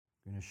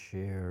I'm going to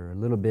share a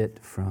little bit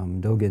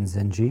from Dogen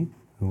Zenji,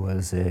 who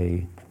was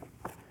a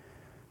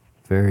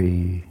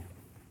very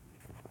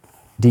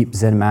deep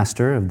Zen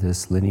master of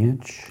this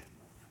lineage.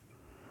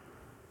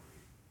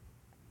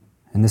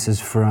 And this is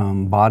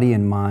from Body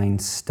and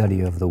Mind Study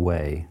of the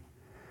Way,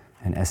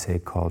 an essay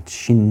called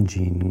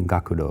Shinjin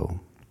Gakudo.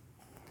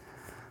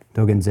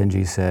 Dogen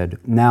Zenji said,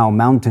 "Now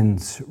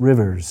mountains,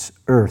 rivers,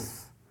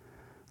 earth,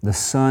 the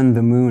sun,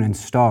 the moon, and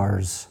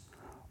stars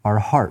are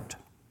heart."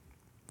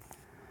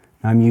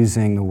 I'm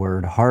using the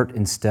word heart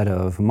instead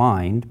of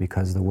mind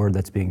because the word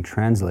that's being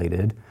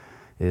translated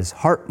is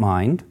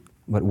heart-mind,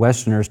 but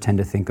Westerners tend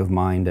to think of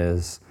mind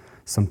as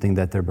something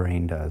that their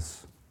brain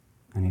does.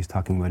 And he's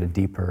talking about a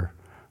deeper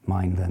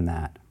mind than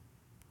that.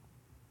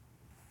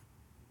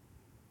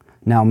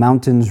 Now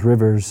mountains,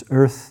 rivers,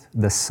 earth,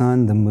 the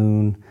sun, the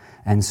moon,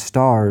 and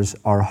stars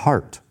are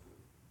heart.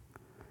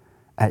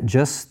 At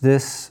just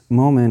this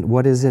moment,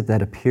 what is it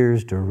that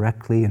appears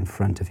directly in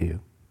front of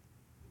you?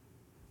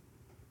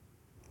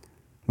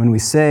 When we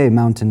say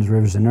mountains,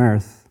 rivers, and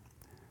earth,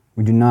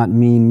 we do not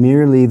mean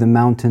merely the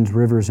mountains,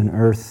 rivers, and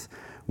earth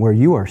where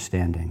you are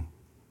standing.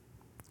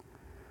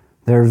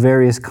 There are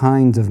various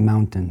kinds of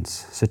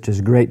mountains, such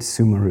as Great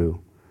Sumeru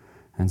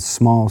and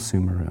Small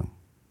Sumeru.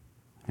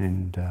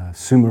 And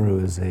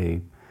Sumeru is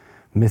a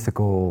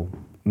mythical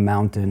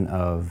mountain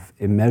of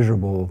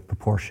immeasurable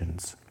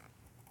proportions.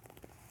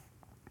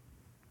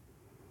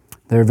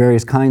 There are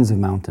various kinds of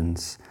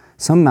mountains.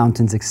 Some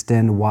mountains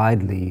extend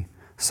widely,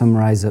 some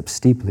rise up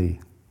steeply.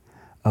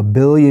 1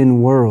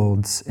 billion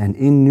worlds and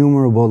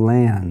innumerable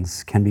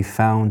lands can be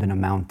found in a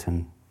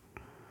mountain.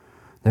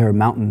 There are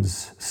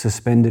mountains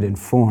suspended in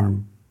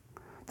form.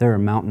 There are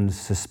mountains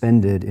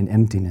suspended in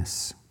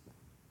emptiness.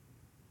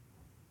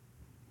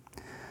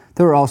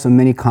 There are also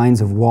many kinds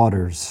of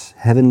waters,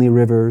 heavenly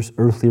rivers,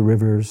 earthly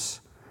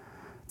rivers,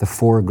 the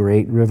 4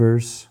 great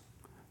rivers.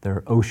 There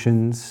are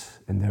oceans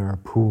and there are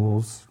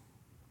pools.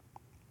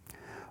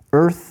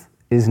 Earth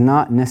is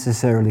not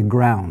necessarily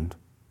ground,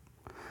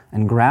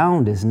 and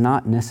ground is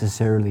not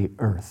necessarily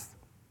earth.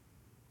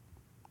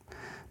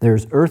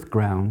 There's earth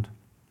ground,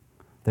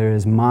 there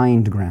is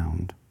mind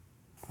ground,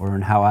 or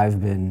in how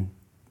I've been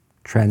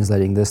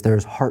translating this,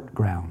 there's heart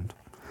ground.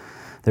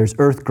 There's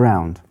earth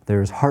ground,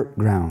 there's heart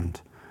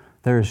ground,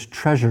 there's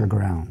treasure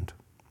ground.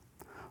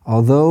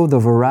 Although the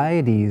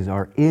varieties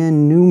are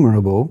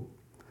innumerable,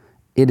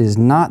 it is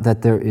not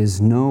that there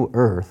is no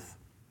earth,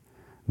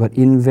 but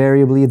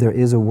invariably there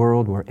is a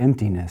world where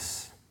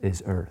emptiness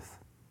is earth.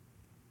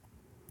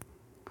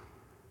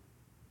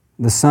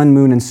 The sun,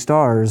 moon, and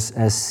stars,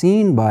 as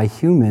seen by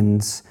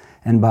humans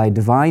and by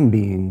divine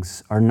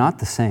beings, are not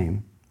the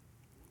same.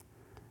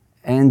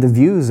 And the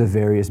views of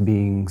various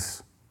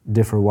beings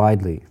differ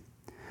widely.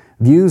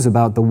 Views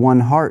about the one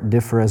heart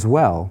differ as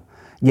well,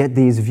 yet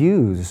these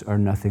views are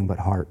nothing but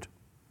heart.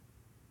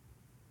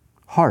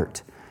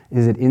 Heart,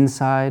 is it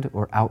inside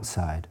or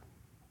outside?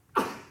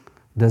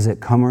 Does it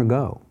come or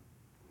go?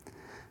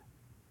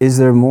 Is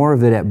there more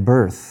of it at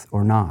birth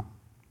or not?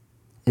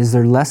 Is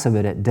there less of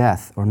it at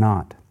death or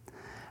not?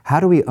 How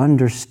do we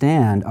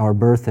understand our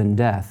birth and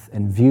death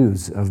and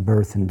views of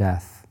birth and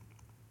death?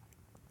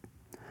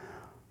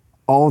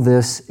 All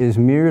this is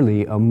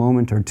merely a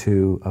moment or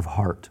two of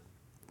heart.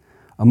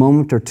 A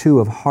moment or two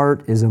of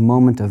heart is a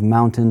moment of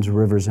mountains,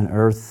 rivers, and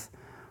earth,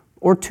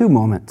 or 2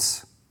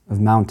 moments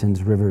of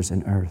mountains, rivers,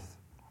 and earth.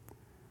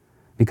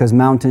 Because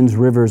mountains,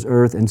 rivers,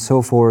 earth, and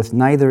so forth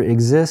neither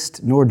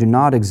exist nor do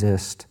not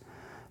exist,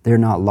 they're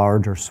not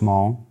large or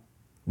small,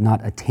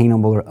 not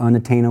attainable or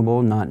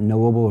unattainable, not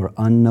knowable or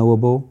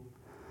unknowable,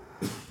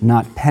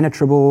 not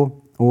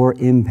penetrable or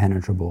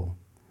impenetrable.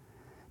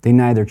 They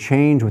neither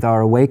change with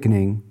our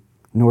awakening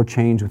nor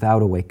change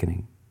without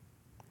awakening.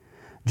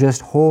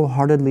 Just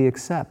wholeheartedly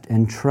accept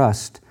and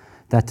trust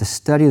that to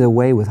study the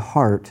way with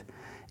heart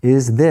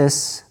is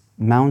this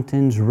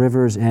mountains,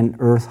 rivers, and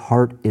earth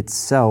heart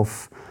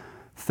itself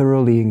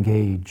thoroughly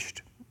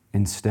engaged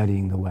in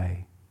studying the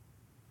way,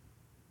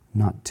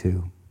 not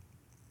two.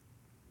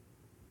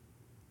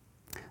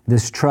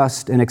 This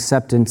trust and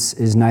acceptance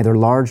is neither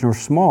large nor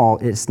small.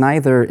 It's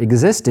neither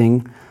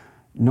existing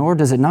nor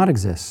does it not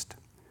exist.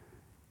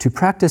 To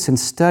practice in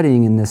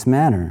studying in this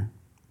manner,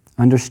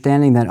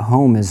 understanding that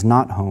home is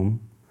not home,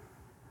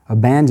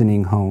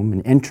 abandoning home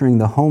and entering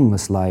the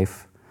homeless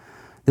life,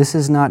 this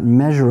is not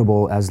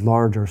measurable as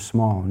large or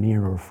small,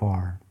 near or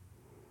far.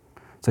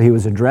 So he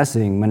was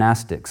addressing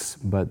monastics,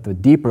 but the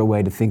deeper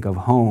way to think of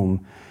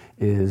home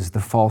is the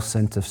false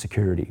sense of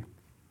security.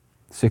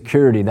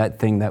 Security, that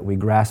thing that we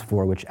grasp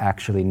for, which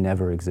actually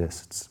never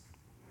exists.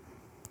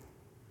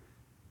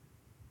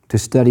 To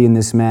study in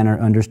this manner,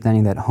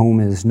 understanding that home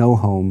is no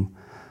home,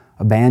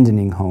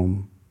 abandoning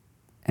home,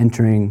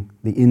 entering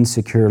the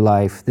insecure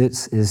life,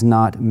 this is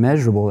not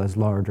measurable as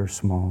large or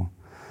small,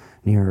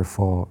 near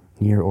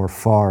or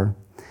far.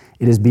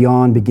 It is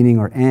beyond beginning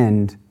or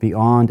end,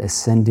 beyond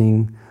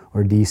ascending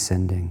or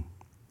descending.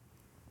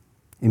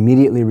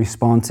 Immediately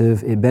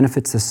responsive, it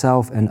benefits the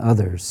self and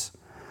others.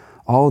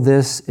 All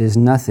this is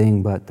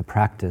nothing but the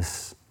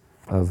practice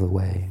of the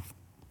way.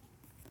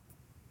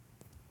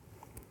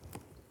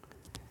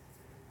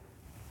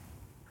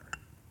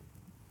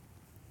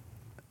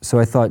 So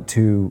I thought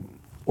to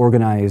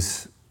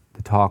organize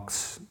the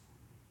talks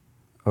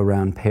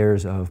around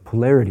pairs of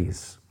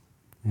polarities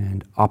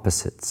and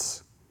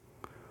opposites,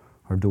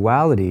 or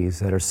dualities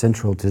that are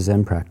central to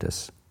Zen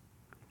practice.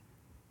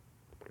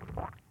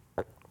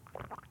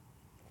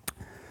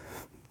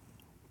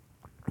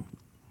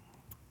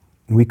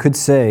 We could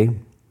say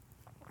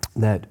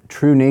that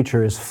true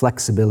nature is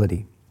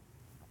flexibility,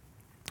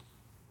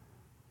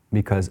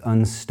 because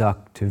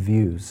unstuck to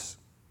views,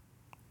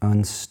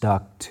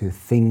 unstuck to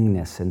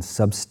thingness and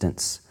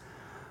substance,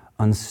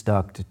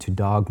 unstuck to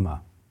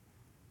dogma.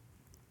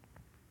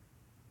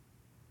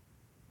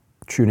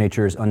 True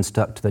nature is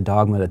unstuck to the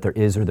dogma that there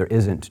is or there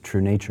isn't true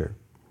nature.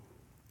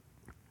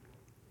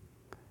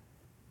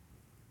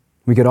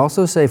 We could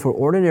also say for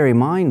ordinary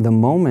mind, the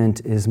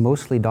moment is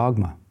mostly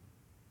dogma.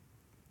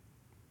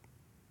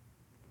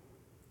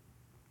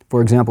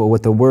 For example,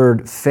 what the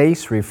word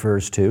face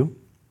refers to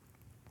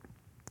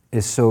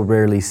is so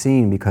rarely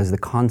seen because the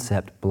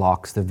concept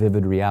blocks the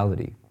vivid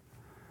reality.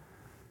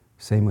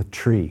 Same with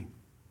tree.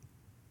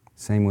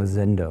 Same with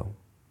Zendo.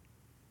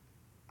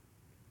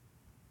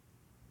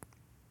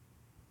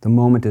 The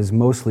moment is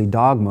mostly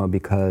dogma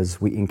because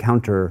we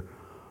encounter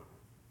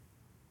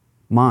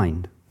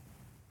mind.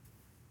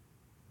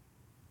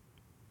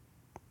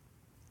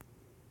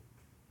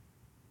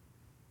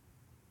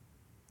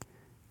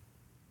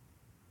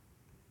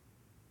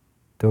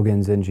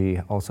 Dogen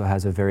Zenji also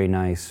has a very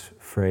nice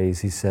phrase.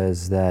 He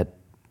says that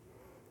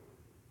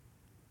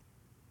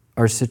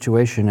our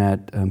situation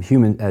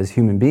as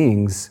human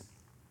beings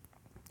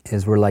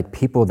is we're like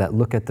people that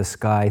look at the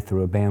sky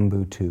through a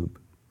bamboo tube.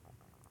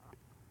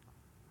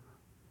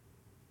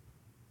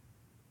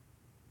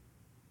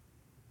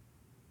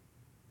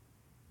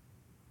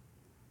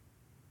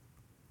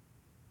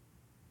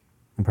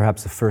 And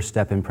perhaps the first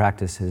step in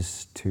practice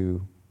is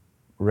to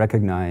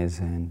recognize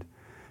and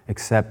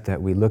accept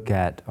that we look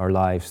at our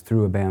lives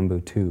through a bamboo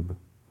tube.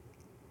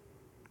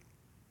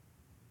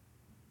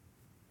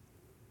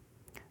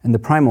 And the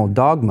primal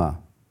dogma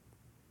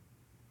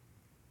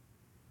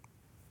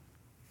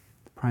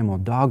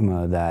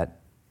that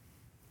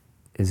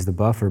is the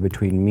buffer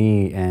between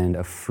me and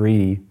a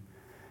free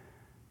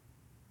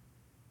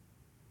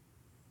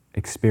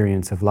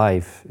experience of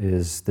life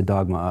is the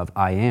dogma of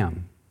I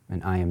am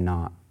and I am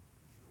not.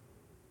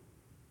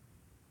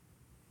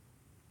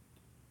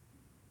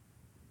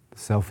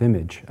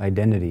 Self-image,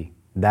 identity,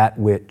 that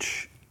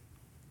which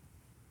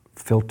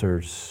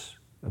filters,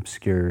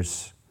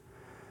 obscures.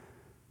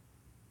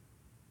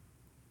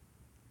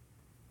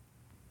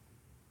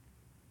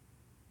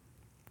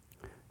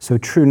 So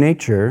true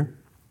nature,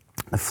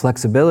 the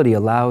flexibility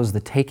allows the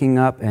taking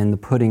up and the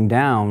putting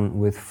down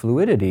with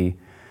fluidity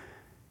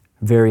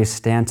various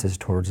stances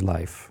towards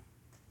life.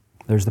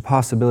 There's the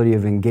possibility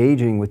of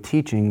engaging with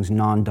teachings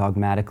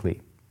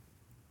non-dogmatically.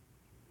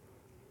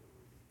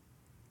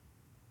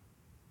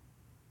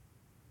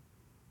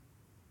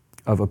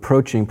 Of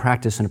approaching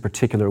practice in a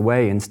particular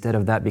way instead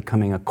of that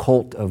becoming a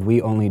cult of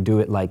we only do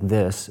it like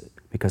this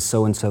because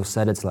so-and-so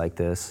said it's like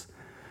this.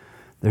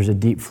 There's a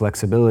deep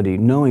flexibility,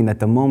 knowing that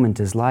the moment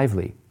is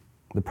lively,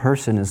 the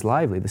person is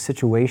lively, the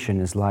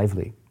situation is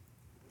lively.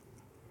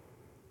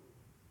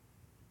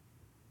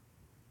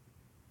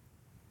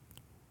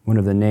 One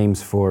of the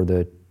names for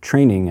the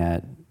training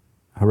at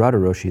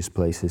Harada Roshi's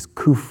place is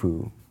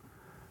Kufu,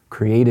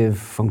 creative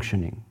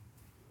functioning.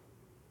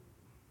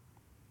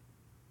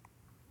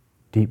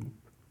 Deep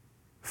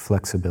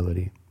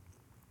flexibility.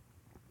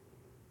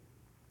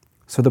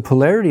 So the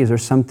polarities are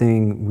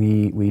something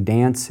we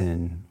dance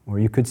in, or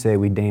you could say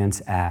we dance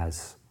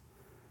as.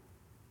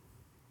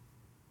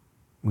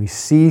 We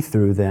see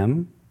through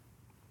them,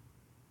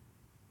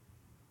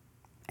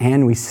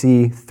 and we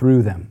see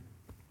through them.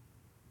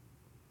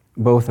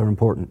 Both are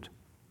important.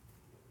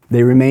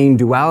 They remain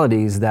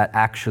dualities that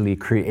actually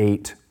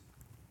create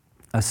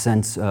a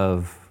sense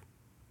of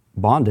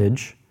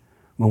bondage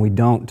when we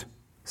don't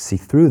see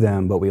through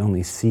them, but we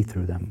only see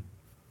through them.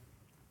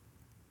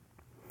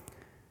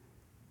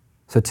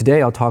 So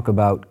today I'll talk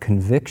about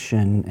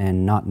conviction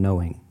and not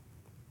knowing.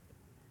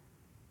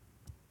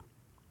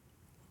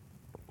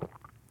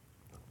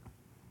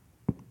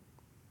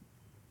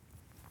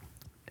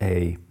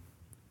 A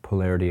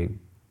polarity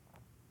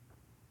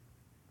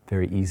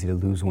very easy to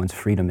lose one's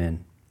freedom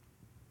in.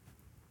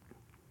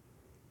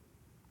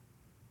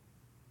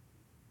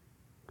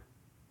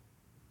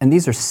 And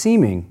these are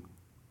seeming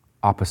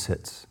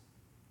opposites.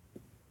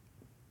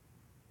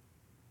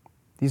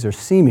 These are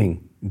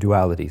seeming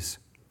dualities,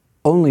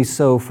 only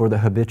so for the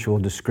habitual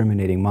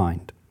discriminating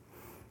mind.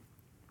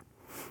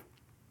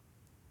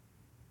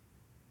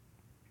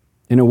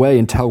 In a way,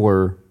 until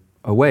we're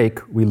awake,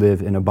 we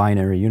live in a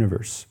binary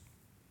universe.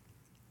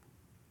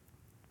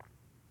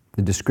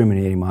 The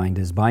discriminating mind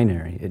is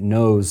binary. It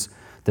knows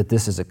that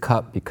this is a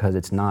cup because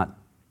it's not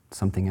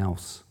something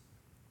else.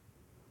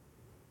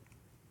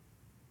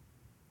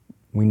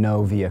 We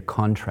know via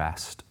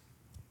contrast.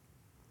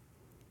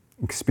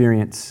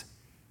 Experience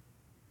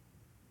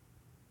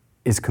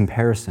is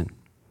comparison.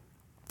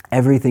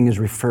 Everything is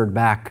referred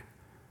back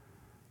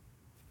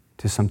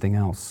to something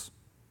else,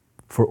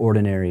 for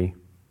ordinary,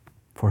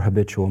 for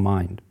habitual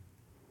mind.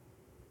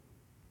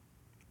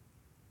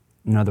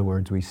 In other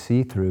words, we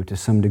see through, to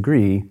some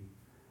degree,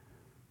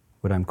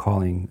 what I'm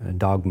calling a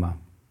dogma.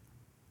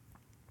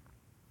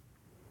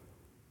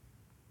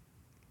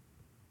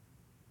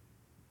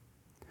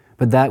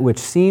 But that which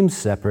seems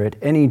separate,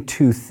 any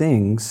two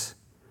things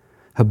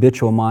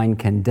habitual mind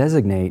can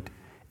designate,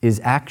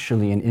 is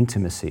actually an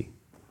intimacy,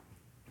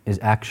 is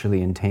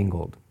actually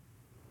entangled.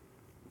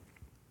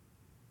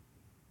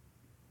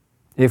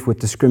 If with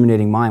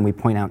discriminating mind we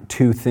point out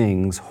two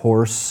things,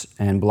 horse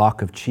and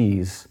block of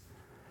cheese,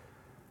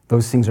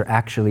 those things are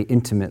actually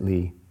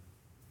intimately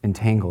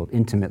entangled,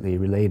 intimately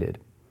related.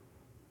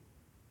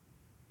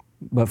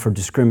 But for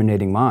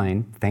discriminating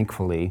mind,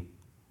 thankfully,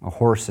 a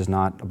horse is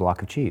not a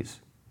block of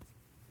cheese.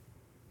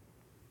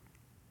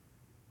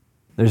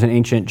 There's an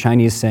ancient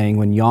Chinese saying,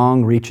 when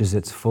yang reaches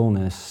its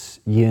fullness,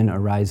 yin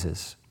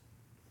arises.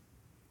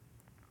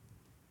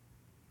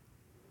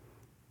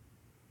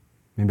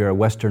 Maybe our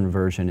Western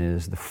version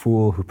is, the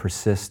fool who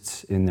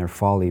persists in their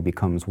folly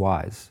becomes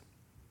wise.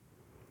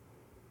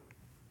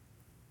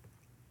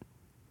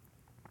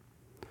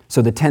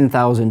 So the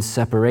 10,000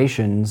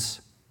 separations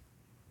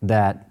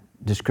that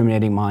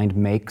discriminating mind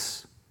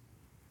makes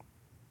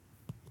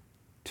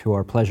to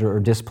our pleasure or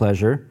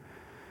displeasure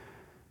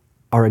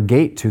are a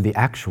gate to the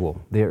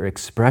actual. They are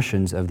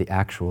expressions of the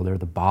actual. They're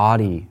the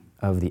body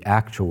of the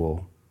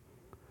actual.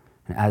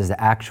 And as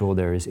the actual,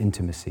 there is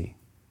intimacy.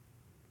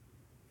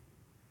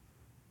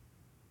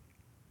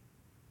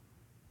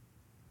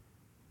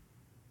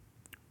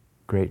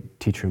 Great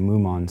teacher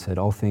Mumon said,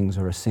 all things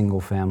are a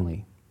single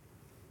family.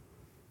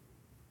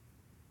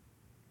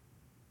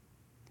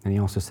 And he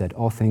also said,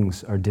 all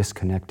things are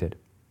disconnected.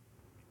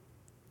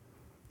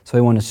 So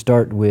I want to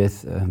start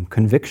with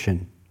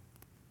conviction.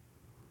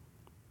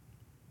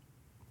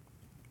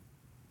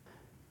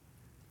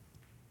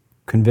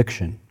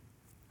 Conviction.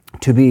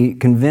 To be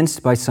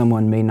convinced by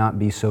someone may not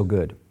be so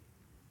good.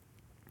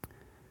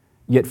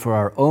 Yet for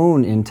our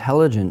own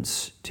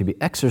intelligence to be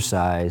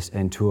exercised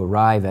and to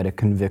arrive at a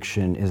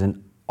conviction is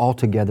an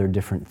altogether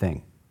different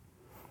thing.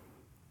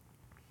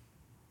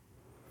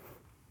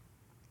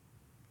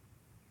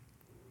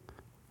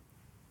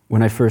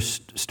 When I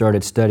first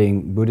started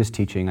studying Buddhist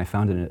teaching, I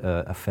found it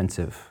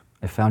offensive.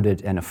 I found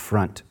it an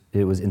affront.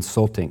 It was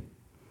insulting.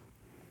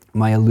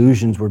 My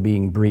illusions were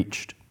being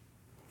breached.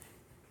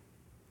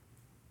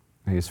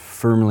 I was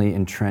firmly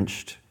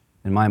entrenched,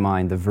 in my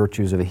mind, the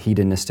virtues of a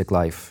hedonistic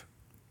life.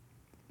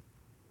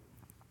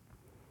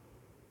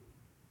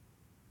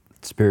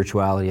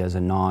 Spirituality as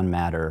a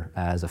non-matter,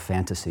 as a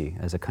fantasy,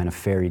 as a kind of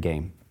fairy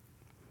game.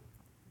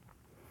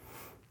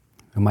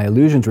 And my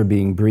illusions were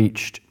being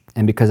breached,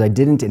 and because I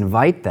didn't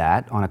invite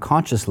that, on a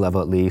conscious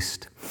level at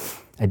least,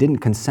 I didn't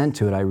consent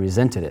to it, I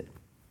resented it.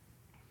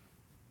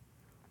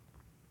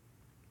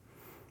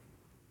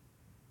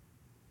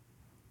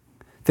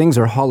 Things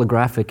are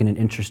holographic in an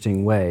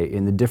interesting way.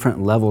 In the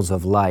different levels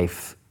of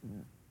life,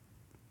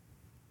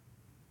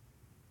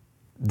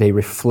 they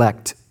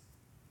reflect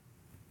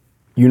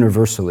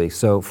universally.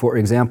 So, for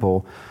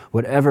example,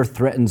 whatever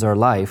threatens our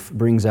life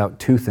brings out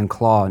tooth and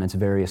claw in its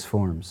various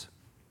forms.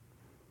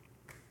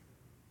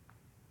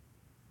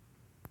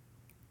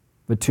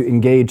 But to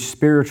engage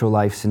spiritual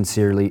life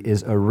sincerely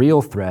is a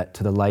real threat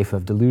to the life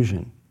of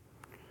delusion,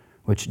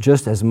 which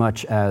just as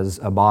much as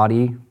a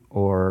body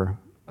or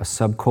a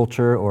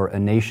subculture or a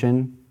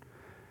nation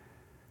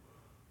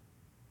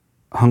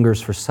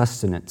hungers for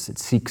sustenance, it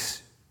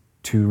seeks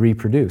to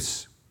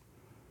reproduce.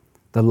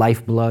 The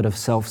lifeblood of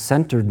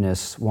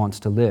self-centeredness wants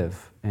to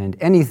live, and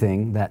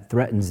anything that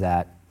threatens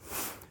that,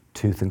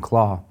 tooth and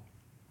claw.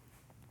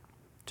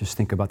 Just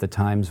think about the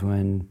times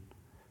when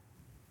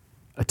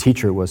a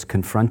teacher was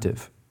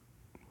confrontive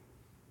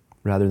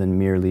rather than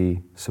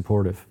merely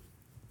supportive.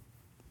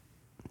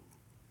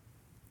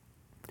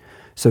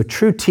 So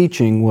true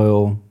teaching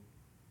will,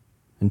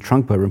 and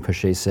Trungpa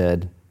Rinpoche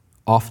said,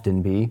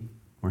 often be,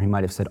 or he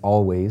might have said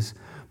always,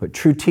 but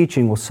true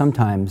teaching will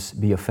sometimes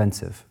be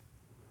offensive.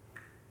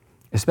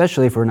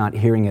 Especially if we're not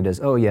hearing it as,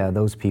 oh yeah,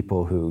 those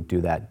people who do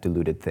that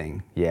deluded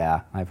thing.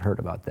 Yeah, I've heard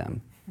about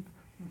them.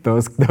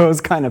 Those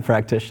kind of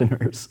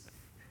practitioners.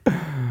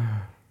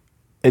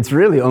 It's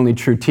really only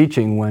true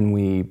teaching when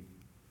we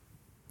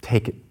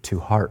take it to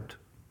heart,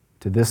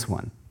 to this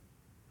one.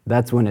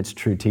 That's when it's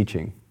true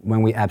teaching.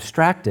 When we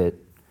abstract it,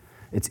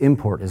 its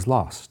import is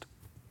lost.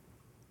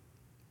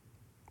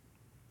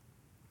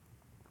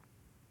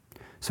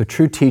 So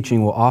true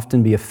teaching will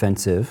often be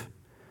offensive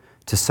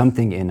to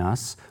something in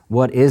us.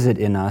 What is it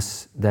in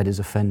us that is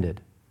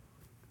offended?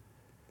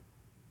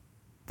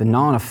 The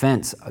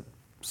non-offense,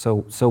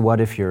 so what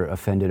if you're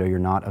offended or you're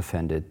not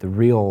offended? The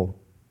real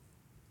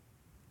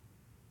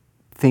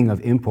thing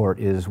of import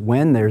is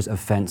when there's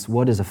offense,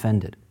 what is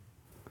offended?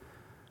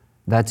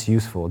 That's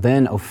useful.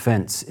 Then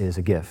offense is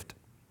a gift.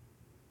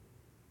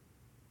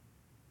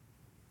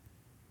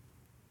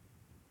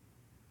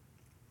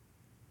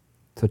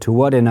 So to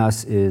what in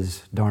us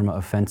is Dharma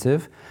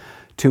offensive?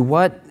 To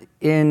what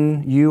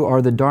in you are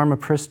the Dharma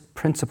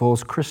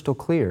principles crystal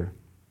clear?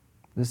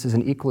 This is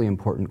an equally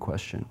important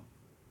question.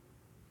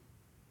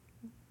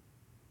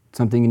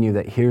 Something in you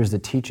that hears the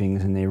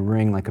teachings and they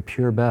ring like a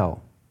pure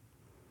bell.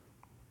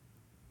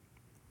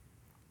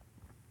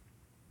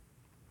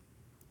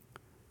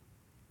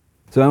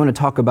 So I want to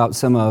talk about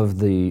some of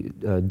the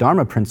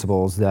Dharma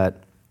principles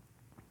that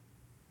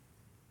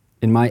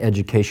in my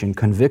education,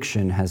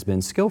 conviction has been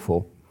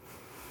skillful.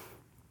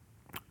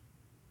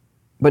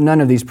 But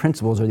none of these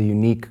principles are the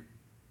unique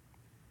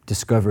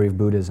discovery of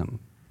Buddhism.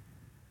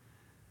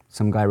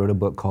 Some guy wrote a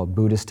book called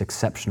Buddhist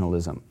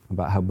Exceptionalism,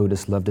 about how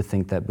Buddhists love to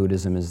think that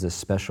Buddhism is this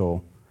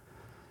special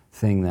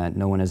thing that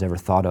no one has ever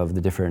thought of,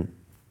 the different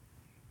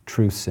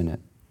truths in it.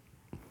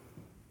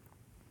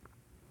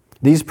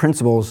 These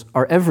principles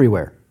are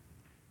everywhere.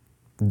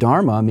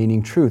 Dharma,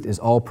 meaning truth, is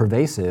all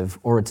pervasive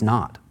or it's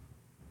not,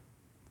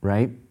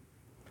 right?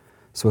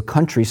 So a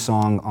country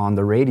song on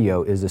the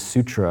radio is a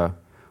sutra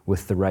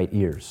with the right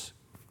ears.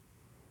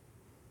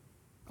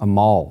 A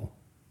mall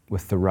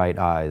with the right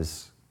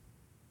eyes.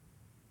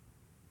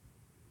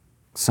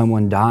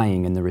 Someone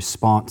dying and the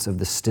response of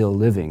the still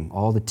living,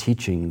 all the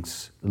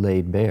teachings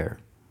laid bare.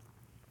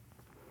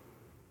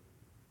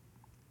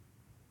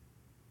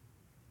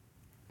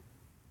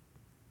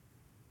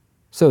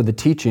 So the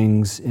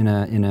teachings in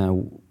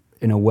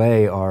a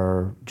way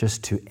are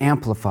just to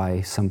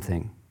amplify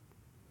something.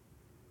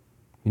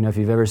 You know, if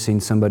you've ever seen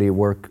somebody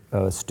work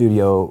a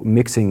studio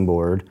mixing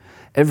board,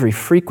 every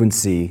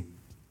frequency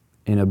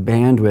in a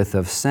bandwidth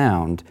of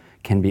sound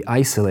can be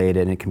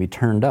isolated and it can be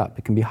turned up.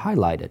 It can be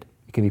highlighted.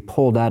 It can be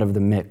pulled out of the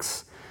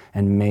mix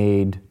and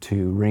made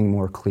to ring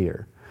more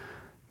clear.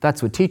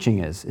 That's what teaching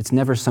is. It's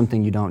never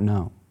something you don't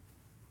know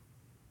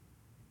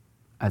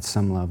at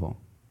some level.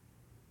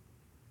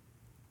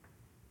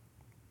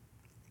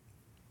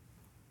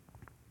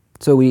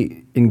 So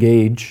we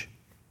engage,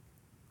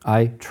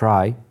 I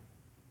try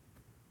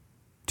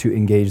to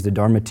engage the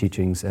Dharma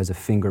teachings as a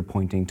finger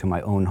pointing to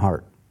my own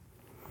heart,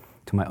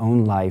 to my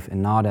own life,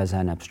 and not as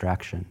an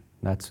abstraction.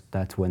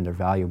 That's when they're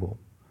valuable.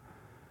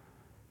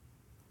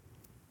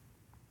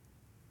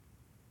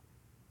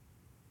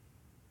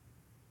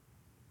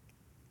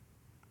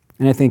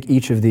 And I think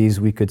each of these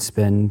we could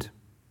spend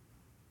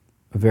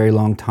a very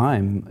long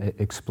time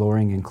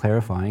exploring and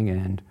clarifying,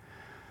 and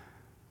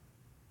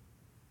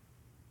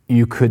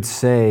you could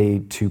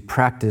say to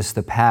practice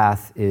the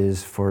path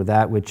is for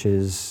that which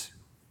is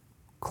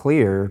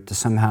clear to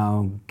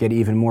somehow get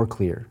even more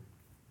clear,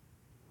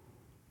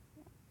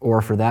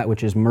 or for that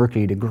which is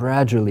murky to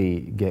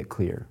gradually get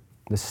clear.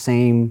 The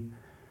same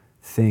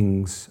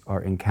things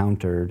are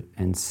encountered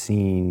and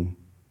seen,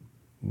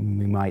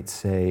 we might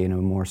say, in a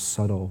more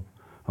subtle,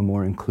 a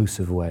more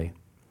inclusive way.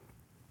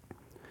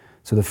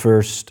 So the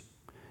first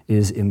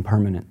is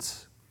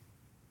impermanence.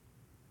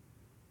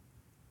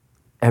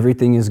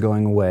 Everything is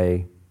going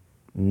away.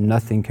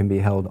 Nothing can be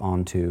held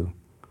onto.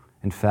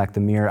 In fact, the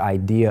mere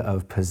idea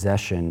of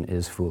possession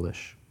is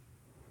foolish.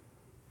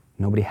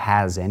 Nobody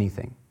has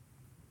anything.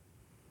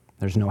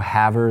 There's no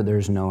haver,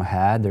 there's no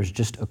had, there's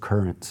just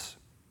occurrence.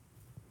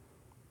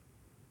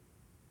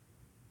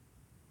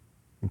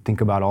 And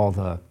think about all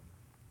the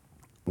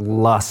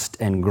lust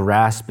and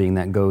grasping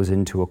that goes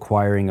into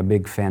acquiring a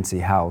big fancy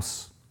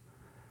house.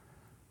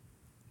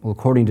 Well,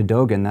 according to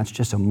Dogen, that's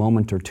just a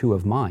moment or two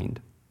of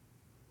mind.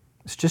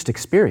 It's just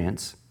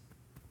experience.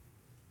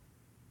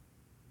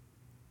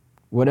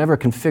 Whatever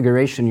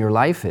configuration your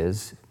life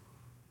is,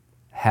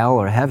 hell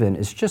or heaven,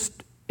 is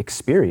just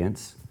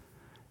experience.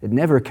 It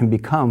never can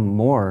become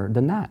more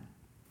than that.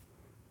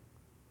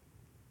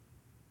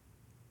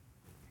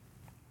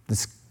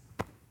 This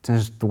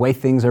is the way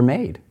things are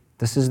made.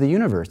 This is the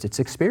universe. It's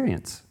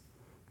experience.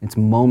 It's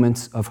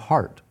moments of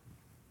heart.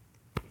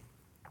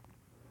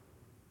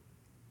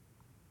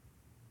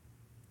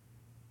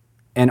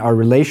 And our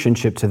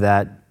relationship to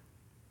that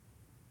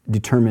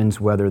determines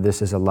whether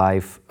this is a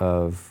life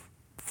of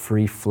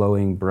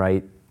free-flowing,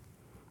 bright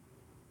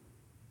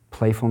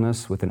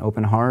playfulness with an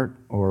open heart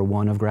or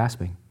one of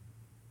grasping.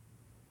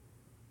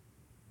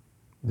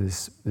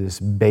 This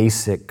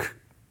basic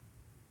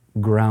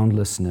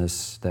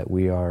groundlessness that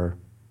we are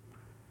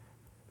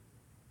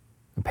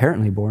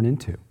apparently born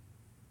into.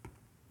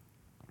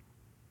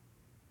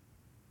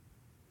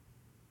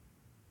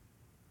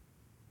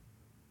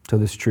 So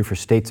this is true for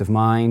states of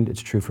mind,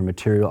 it's true for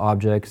material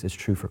objects, it's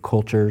true for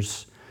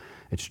cultures,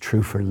 it's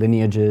true for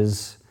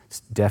lineages, it's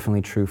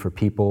definitely true for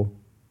people.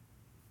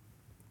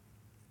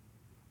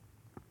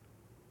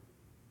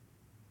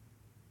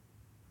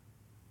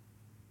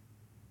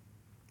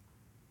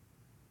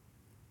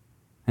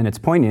 And it's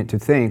poignant to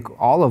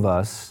think, all of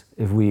us,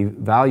 if we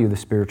value the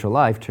spiritual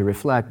life, to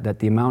reflect that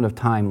the amount of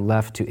time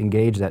left to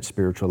engage that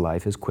spiritual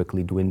life is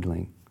quickly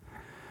dwindling.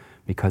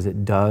 Because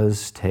it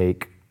does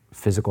take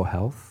physical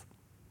health,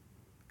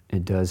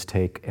 it does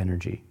take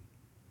energy.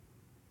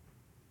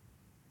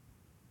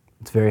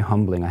 It's very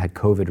humbling. I had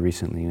COVID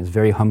recently, and it's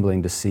very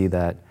humbling to see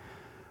that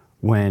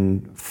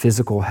when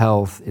physical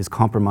health is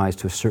compromised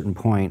to a certain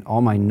point,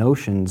 all my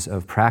notions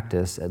of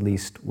practice, at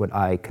least what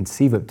I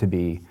conceive it to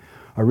be,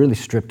 are really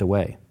stripped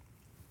away.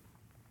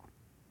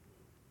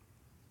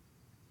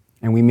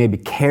 And we may be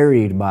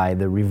carried by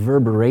the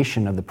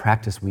reverberation of the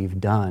practice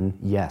we've done.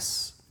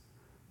 Yes,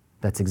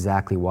 that's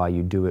exactly why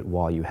you do it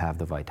while you have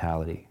the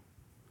vitality.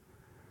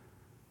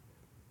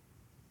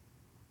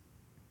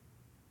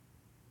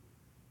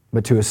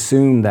 But to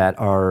assume that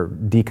our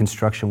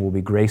deconstruction will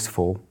be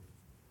graceful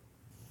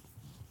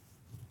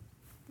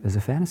is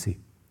a fantasy.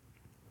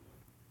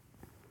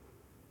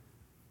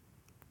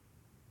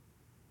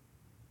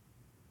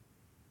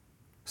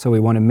 So we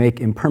want to make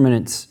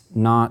impermanence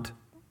not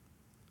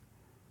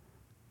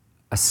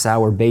a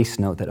sour base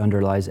note that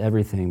underlies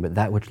everything, but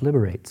that which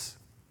liberates.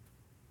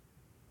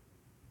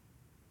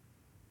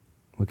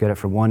 Look at it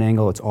from one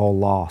angle, it's all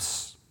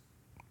loss.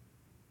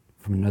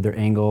 From another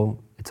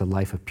angle, it's a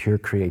life of pure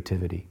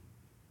creativity.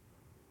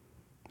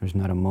 There's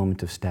not a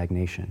moment of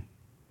stagnation.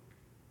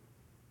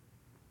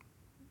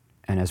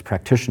 And as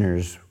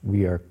practitioners,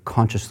 we are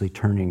consciously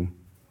turning,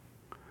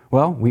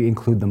 well, we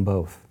include them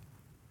both.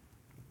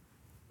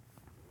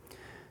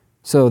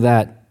 So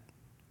that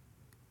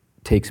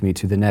takes me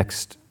to the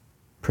next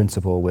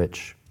principle,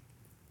 which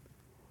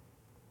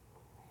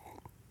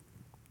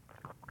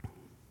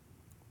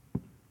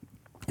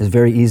is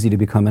very easy to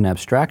become an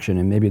abstraction,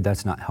 and maybe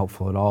that's not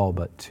helpful at all,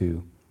 but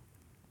to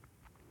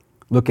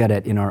look at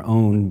it in our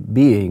own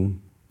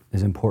being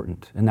is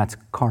important, and that's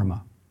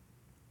karma.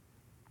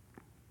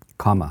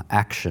 Karma,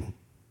 action.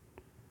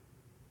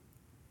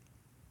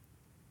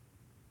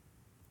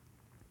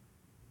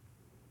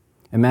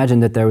 Imagine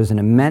that there was an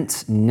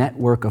immense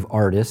network of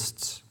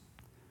artists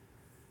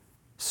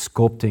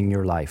sculpting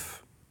your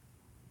life.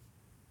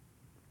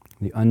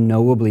 The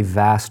unknowably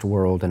vast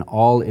world and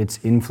all its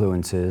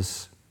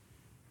influences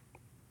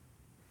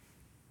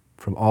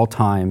from all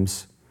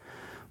times,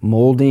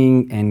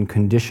 molding and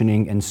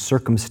conditioning and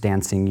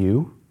circumstancing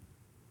you,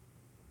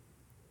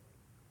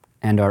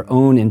 and our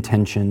own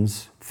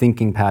intentions,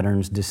 thinking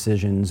patterns,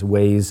 decisions,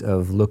 ways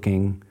of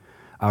looking,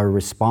 our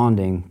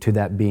responding to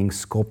that being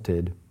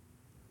sculpted,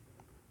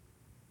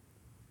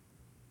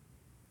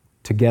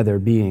 together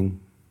being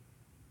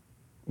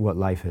what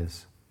life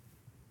is.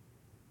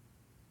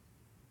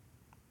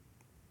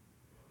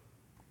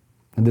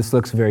 And this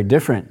looks very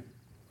different,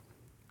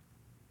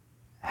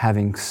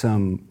 having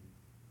some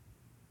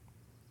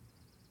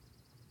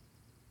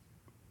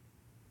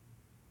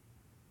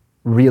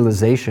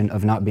realization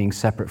of not being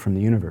separate from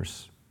the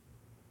universe.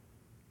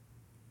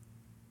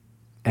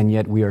 And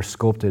yet we are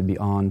sculpted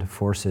beyond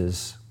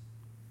forces.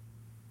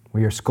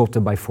 We are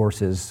sculpted by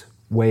forces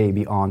way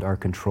beyond our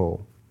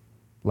control,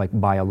 like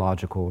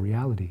biological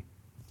reality.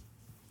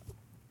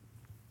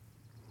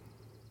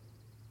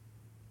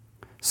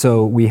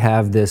 So we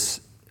have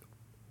this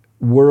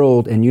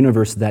world and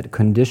universe that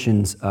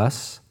conditions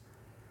us,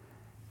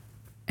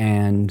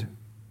 and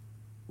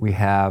we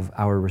have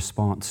our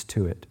response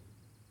to it.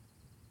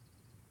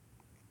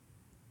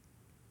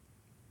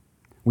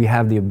 We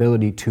have the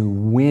ability to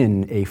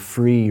win a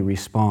free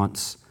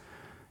response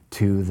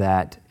to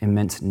that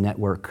immense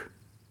network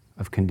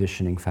of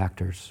conditioning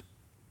factors.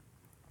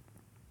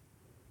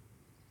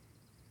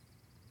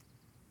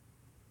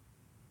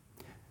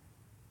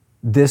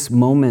 This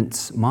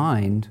moment's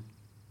mind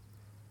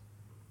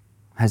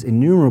has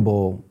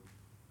innumerable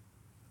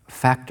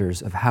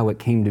factors of how it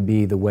came to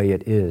be the way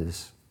it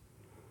is.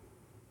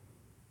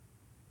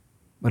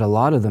 But a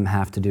lot of them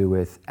have to do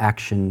with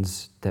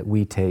actions that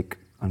we take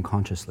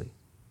unconsciously.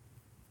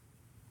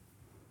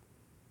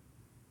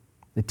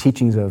 The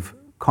teachings of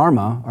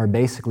karma are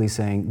basically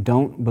saying,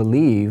 don't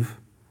believe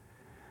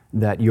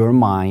that your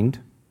mind,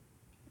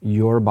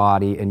 your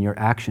body, and your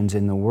actions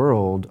in the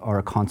world are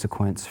a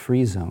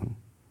consequence-free zone.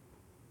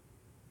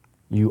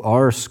 You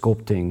are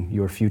sculpting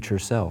your future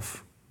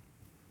self,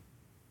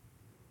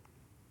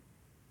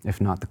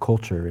 if not the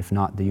culture, if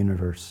not the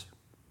universe.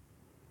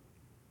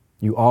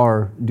 You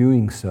are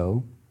doing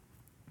so.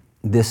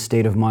 This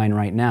state of mind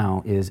right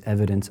now is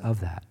evidence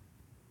of that.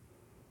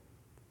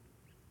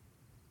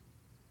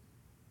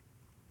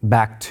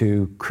 Back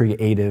to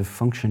creative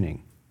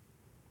functioning.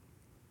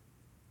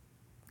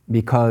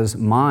 Because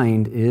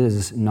mind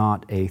is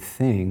not a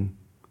thing,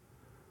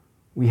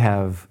 we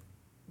have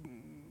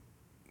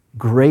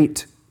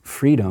great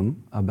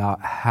freedom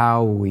about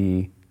how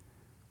we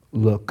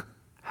look,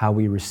 how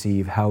we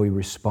receive, how we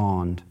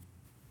respond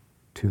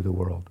to the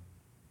world.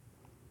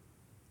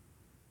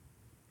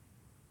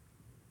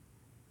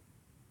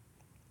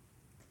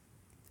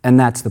 And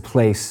that's the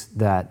place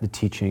that the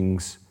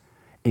teachings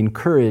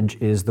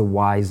encourage is the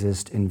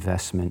wisest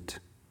investment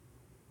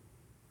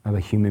of a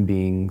human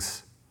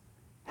being's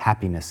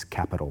happiness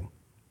capital.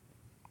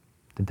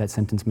 Did that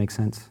sentence make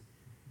sense?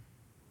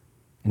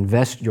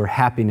 Invest your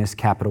happiness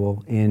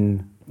capital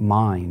in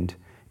mind,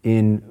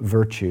 in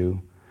virtue,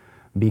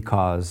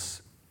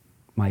 because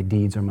my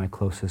deeds are my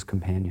closest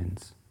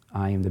companions.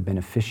 I am the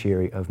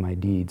beneficiary of my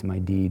deeds. My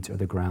deeds are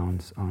the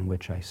grounds on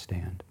which I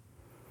stand.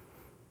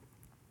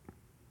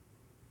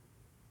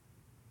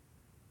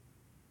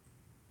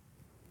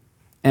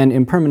 And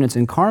impermanence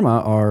and karma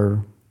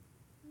are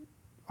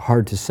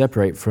hard to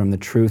separate from the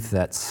truth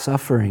that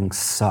suffering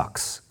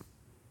sucks.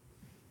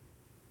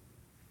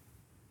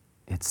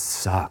 It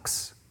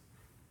sucks.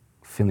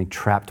 Feeling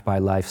trapped by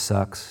life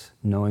sucks.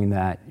 Knowing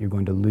that you're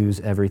going to lose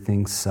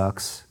everything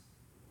sucks.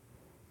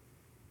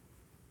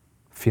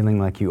 Feeling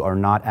like you are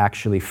not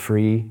actually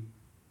free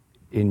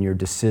in your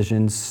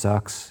decisions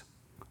sucks.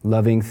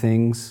 Loving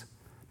things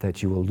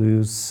that you will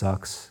lose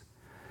sucks.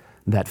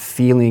 That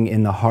feeling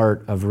in the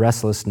heart of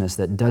restlessness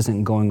that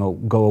doesn't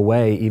go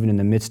away even in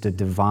the midst of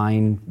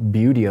divine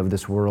beauty of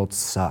this world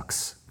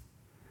sucks.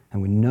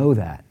 And we know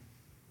that.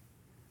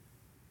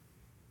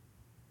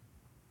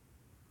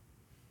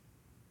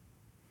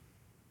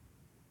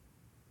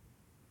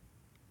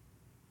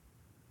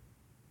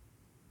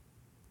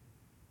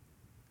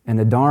 And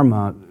the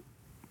Dharma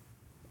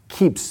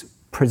keeps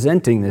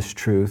presenting this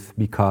truth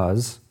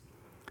because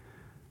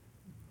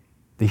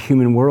the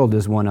human world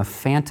is one of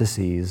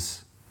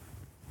fantasies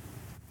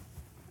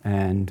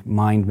and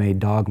mind-made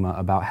dogma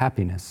about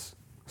happiness,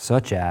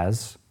 such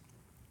as,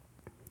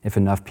 if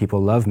enough people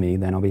love me,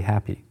 then I'll be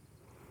happy.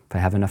 If I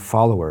have enough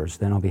followers,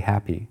 then I'll be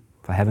happy.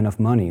 If I have enough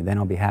money, then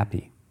I'll be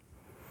happy.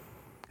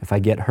 If I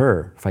get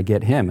her, if I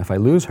get him, if I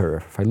lose her,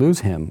 if I lose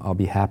him, I'll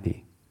be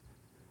happy.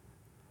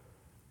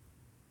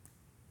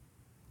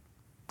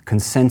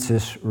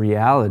 Consensus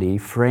reality,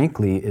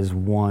 frankly, is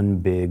one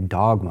big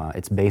dogma.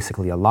 It's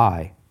basically a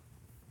lie.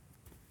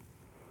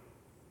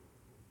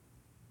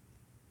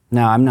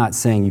 Now, I'm not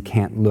saying you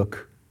can't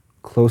look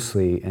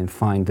closely and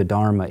find the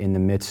Dharma in the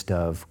midst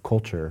of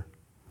culture.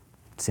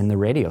 It's in the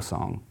radio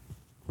song,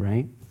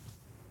 right?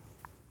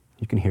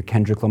 You can hear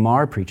Kendrick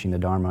Lamar preaching the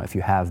Dharma if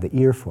you have the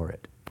ear for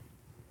it.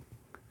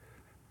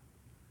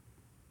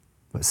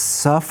 But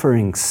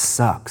suffering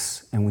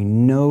sucks, and we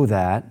know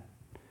that.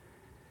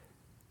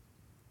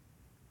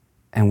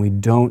 And we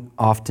don't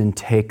often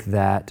take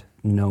that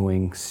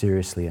knowing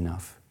seriously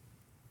enough.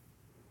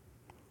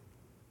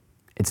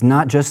 It's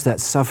not just that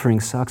suffering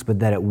sucks, but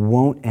that it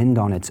won't end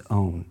on its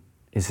own.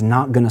 It's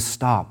not going to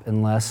stop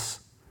unless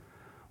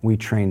we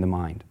train the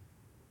mind.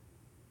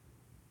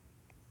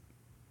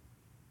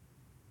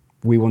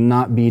 We will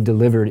not be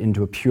delivered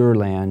into a pure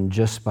land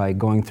just by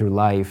going through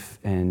life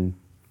and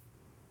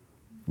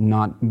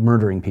not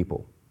murdering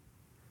people.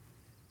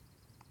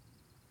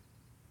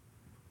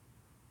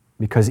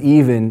 Because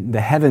even the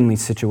heavenly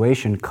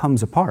situation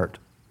comes apart.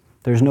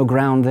 There's no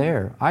ground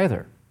there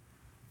either.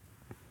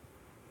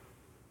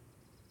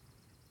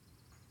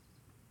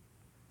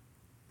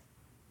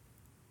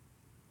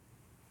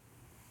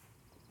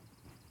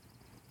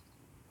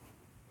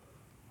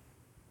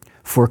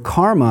 For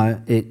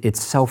karma,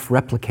 it's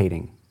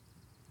self-replicating.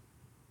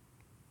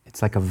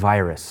 It's like a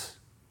virus.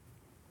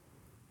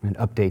 It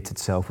updates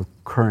itself with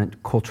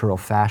current cultural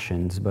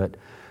fashions, but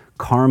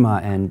karma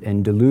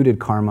and diluted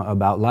karma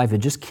about life, it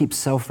just keeps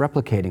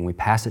self-replicating. We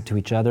pass it to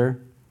each other.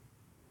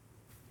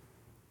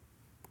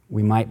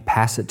 We might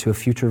pass it to a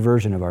future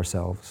version of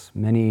ourselves.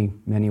 Many,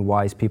 many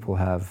wise people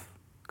have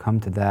come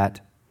to that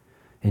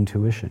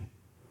intuition.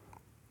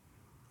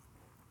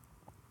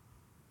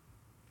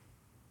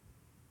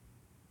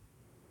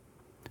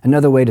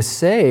 Another way to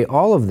say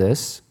all of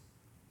this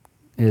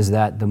is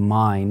that the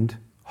mind,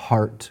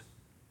 heart,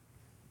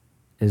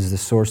 is the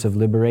source of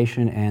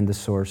liberation and the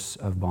source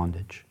of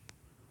bondage.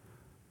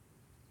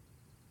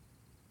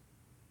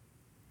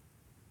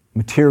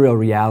 Material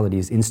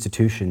realities,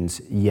 institutions,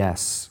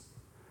 yes.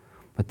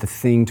 But the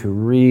thing to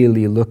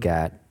really look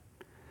at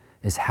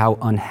is how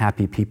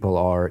unhappy people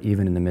are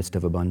even in the midst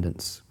of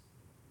abundance.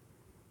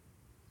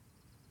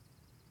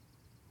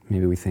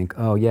 Maybe we think,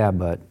 oh yeah,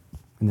 but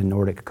in the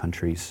Nordic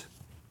countries.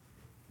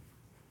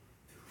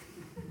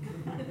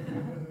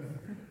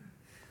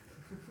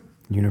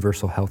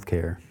 Universal health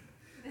care.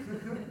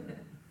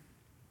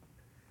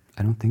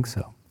 I don't think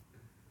so.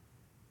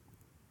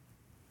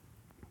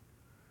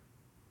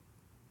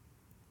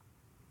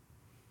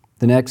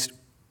 The next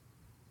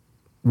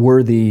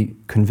worthy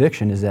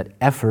conviction is that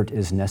effort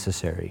is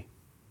necessary,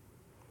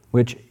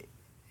 which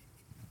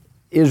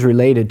is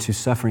related to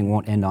suffering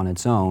won't end on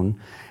its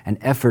own, and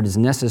effort is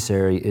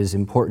necessary is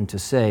important to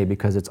say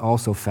because it's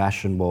also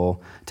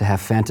fashionable to have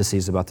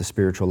fantasies about the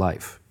spiritual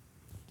life.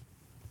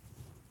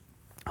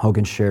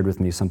 Hogan shared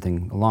with me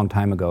something a long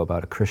time ago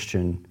about a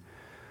Christian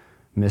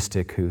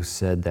mystic who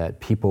said that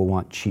people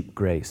want cheap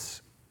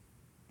grace.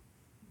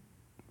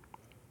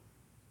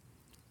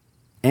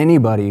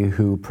 Anybody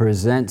who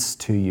presents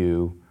to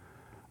you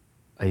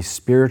a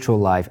spiritual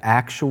life,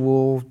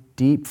 actual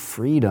deep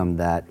freedom,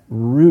 that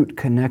root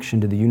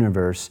connection to the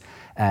universe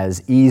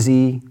as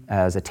easy,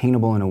 as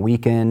attainable in a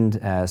weekend,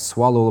 as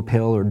swallow a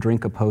pill or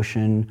drink a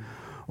potion,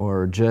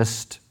 or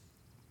it's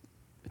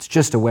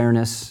just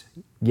awareness,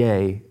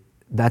 yay,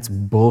 that's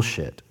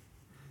bullshit.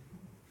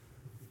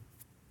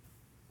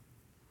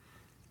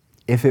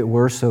 If it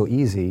were so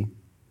easy,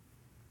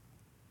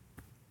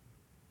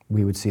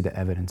 we would see the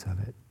evidence of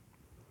it.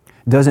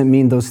 Doesn't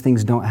mean those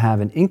things don't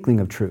have an inkling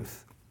of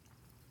truth.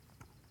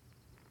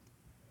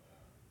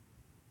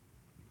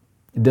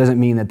 It doesn't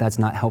mean that that's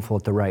not helpful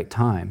at the right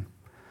time.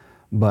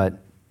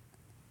 but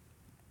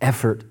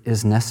effort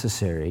is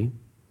necessary.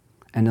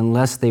 And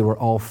unless they were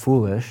all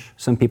foolish,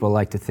 some people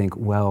like to think,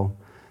 well,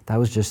 that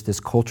was just this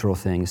cultural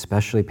thing,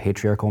 especially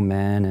patriarchal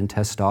men and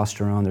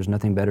testosterone. There's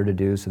nothing better to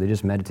do, so they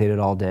just meditated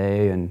all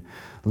day and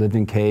lived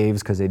in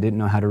caves because they didn't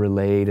know how to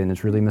relate, and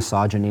it's really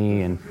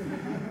misogyny and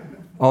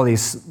all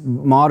these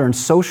modern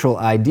social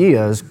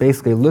ideas,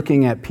 basically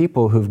looking at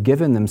people who've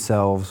given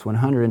themselves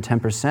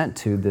 110%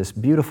 to this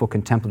beautiful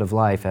contemplative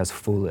life as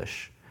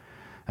foolish,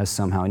 as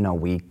somehow, no,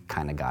 we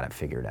kind of got it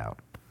figured out.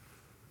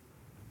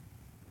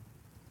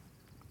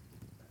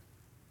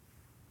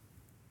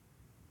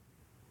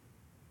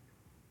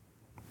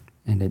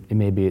 And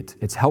maybe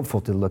it's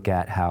helpful to look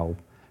at how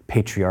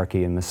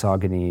patriarchy and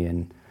misogyny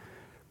and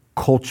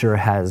culture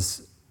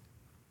has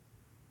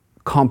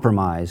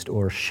compromised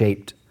or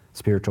shaped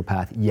spiritual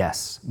path.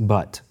 Yes,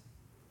 but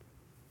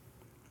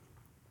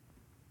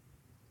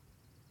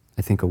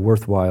I think a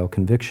worthwhile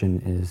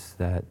conviction is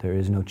that there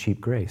is no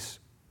cheap grace.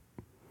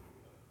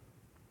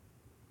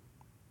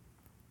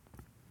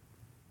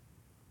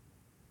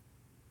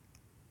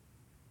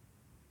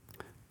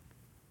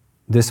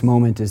 This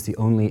moment is the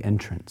only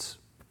entrance.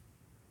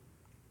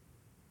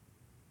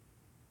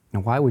 Now,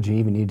 why would you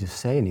even need to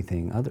say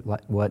anything?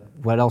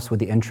 What else would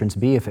the entrance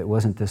be if it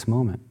wasn't this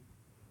moment?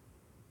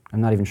 I'm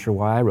not even sure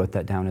why I wrote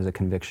that down as a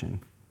conviction.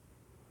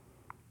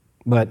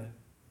 But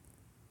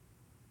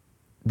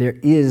there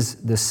is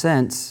the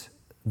sense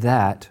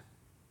that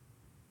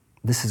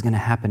this is going to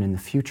happen in the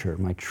future.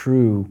 My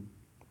true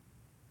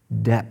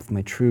depth,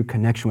 my true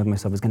connection with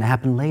myself is going to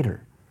happen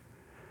later.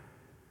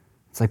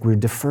 It's like we're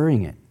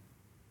deferring it.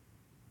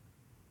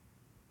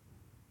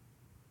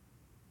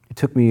 It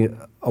took me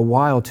a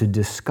while to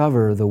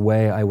discover the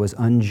way I was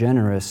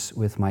ungenerous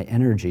with my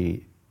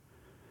energy,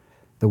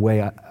 the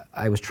way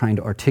I was trying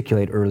to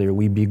articulate earlier.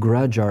 We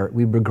begrudge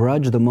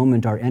the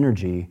moment our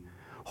energy,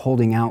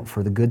 holding out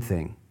for the good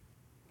thing,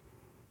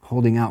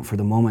 holding out for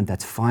the moment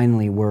that's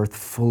finally worth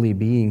fully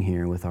being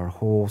here with our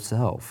whole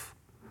self.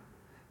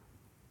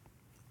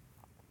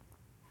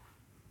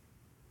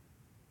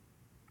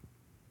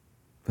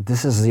 But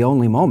this is the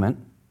only moment.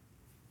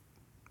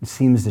 It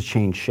seems to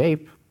change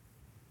shape.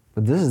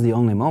 But this is the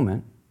only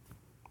moment.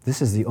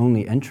 This is the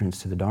only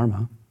entrance to the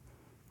Dharma.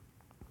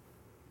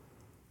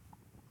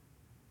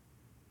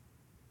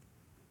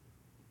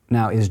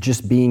 Now, is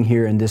just being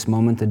here in this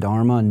moment the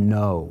Dharma?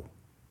 No.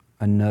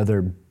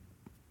 Another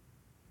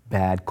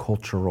bad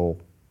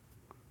cultural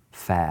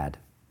fad.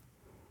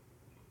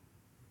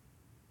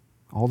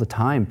 All the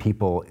time,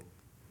 people,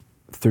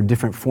 through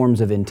different forms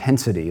of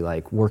intensity,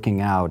 like working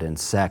out and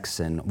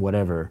sex and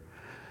whatever,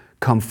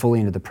 come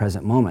fully into the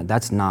present moment.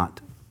 That's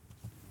not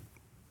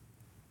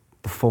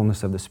the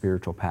fullness of the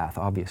spiritual path,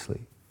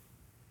 obviously.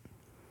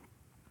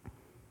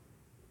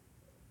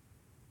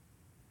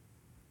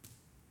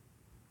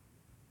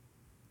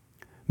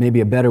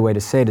 Maybe a better way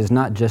to say it is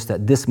not just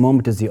that this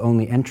moment is the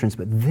only entrance,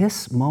 but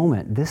this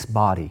moment, this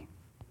body,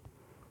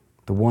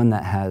 the one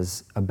that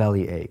has a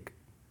belly ache,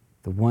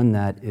 the one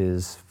that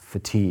is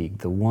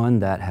fatigued, the one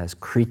that has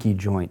creaky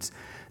joints,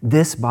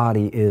 this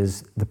body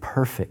is the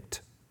perfect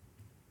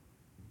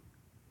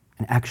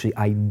and actually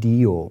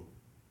ideal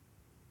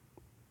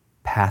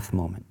path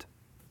moment.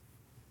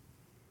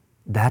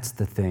 That's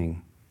the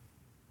thing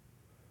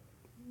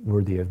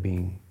worthy of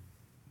being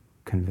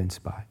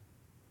convinced by.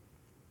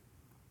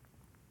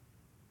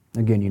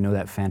 Again, you know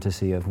that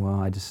fantasy of,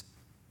 well,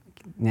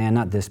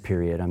 not this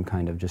period. I'm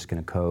kind of just going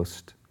to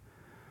coast.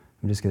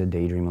 I'm just going to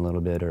daydream a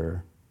little bit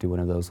or do one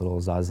of those little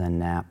zazen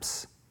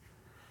naps.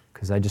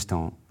 Because I'm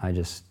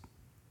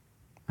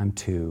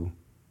too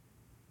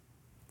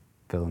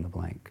fill in the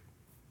blank.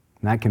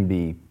 And that can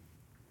be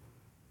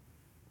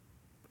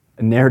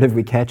a narrative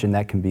we catch, and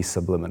that can be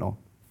subliminal.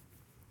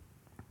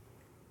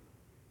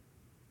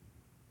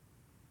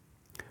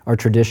 Our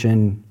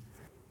tradition,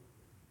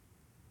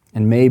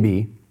 and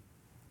maybe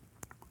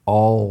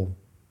all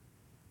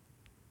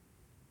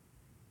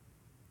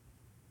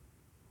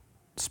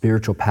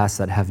spiritual paths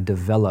that have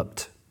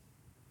developed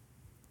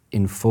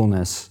in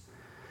fullness,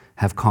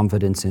 have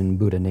confidence in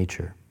Buddha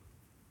nature.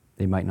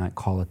 They might not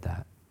call it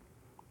that.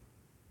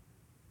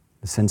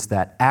 The sense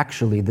that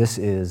actually this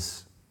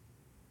is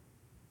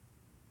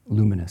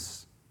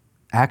luminous.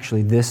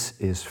 Actually, this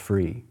is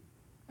free.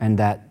 And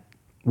that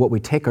what we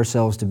take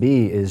ourselves to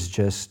be is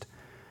just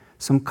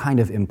some kind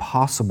of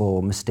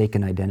impossible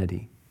mistaken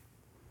identity.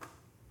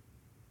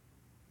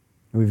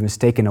 We've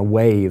mistaken a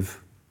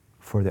wave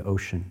for the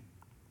ocean.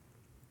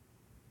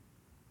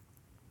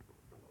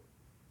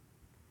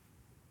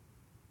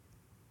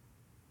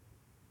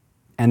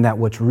 And that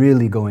what's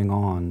really going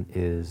on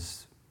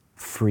is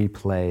free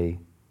play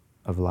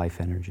of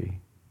life energy.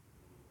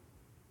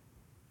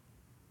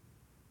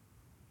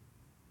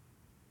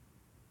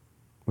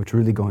 What's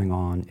really going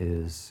on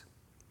is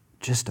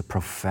just a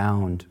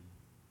profound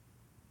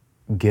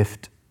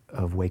gift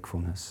of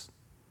wakefulness.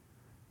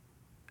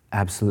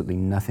 Absolutely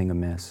nothing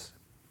amiss.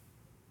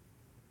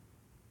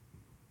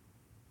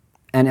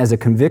 And as a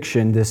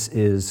conviction, this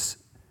is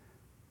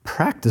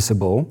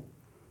practicable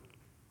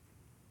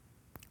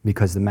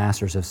because the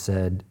masters have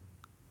said,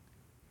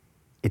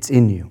 it's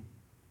in you.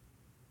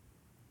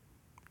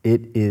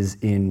 It is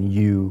in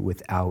you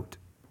without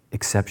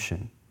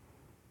exception.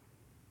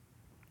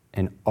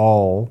 And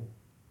all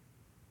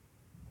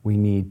we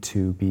need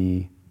to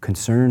be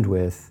concerned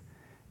with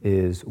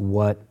is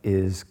what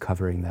is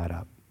covering that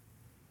up.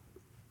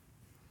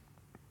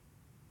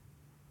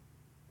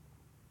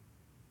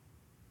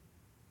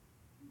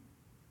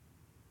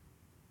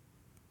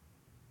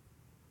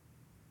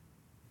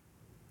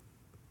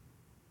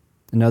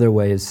 Another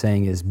way of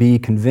saying is be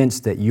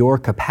convinced that your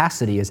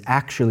capacity as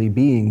actually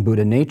being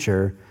Buddha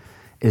nature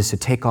is to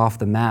take off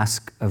the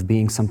mask of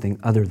being something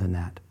other than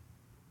that.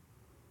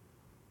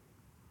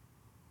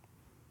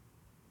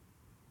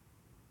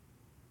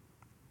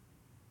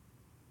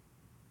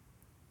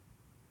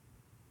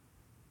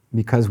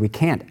 Because we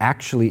can't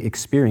actually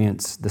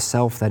experience the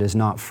self that is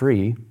not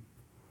free,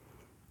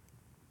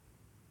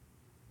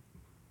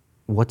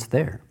 what's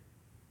there?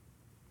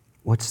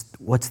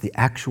 What's the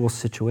actual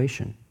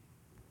situation?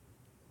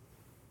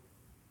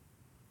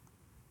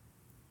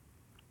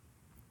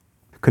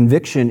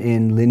 Conviction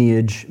in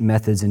lineage,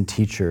 methods, and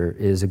teacher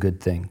is a good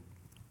thing.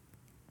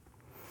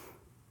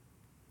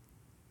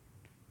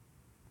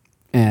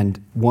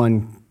 And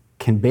one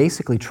can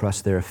basically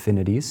trust their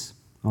affinities,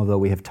 although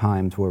we have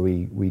times where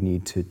we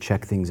need to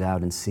check things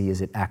out and see,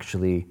 does it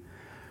actually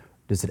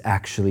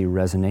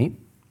resonate?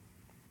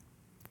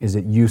 Is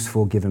it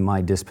useful given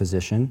my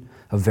disposition?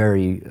 A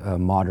very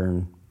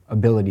modern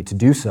ability to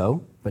do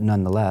so, but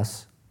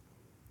nonetheless.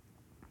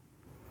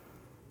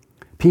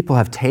 People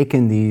have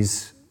taken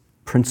these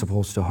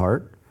principles to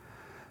heart,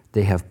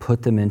 they have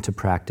put them into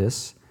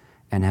practice,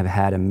 and have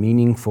had a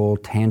meaningful,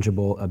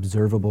 tangible,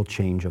 observable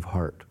change of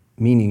heart,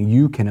 meaning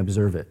you can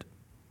observe it.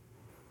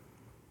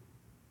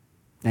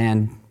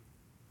 And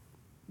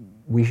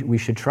we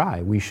should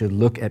try. We should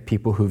look at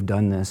people who've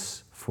done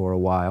this for a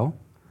while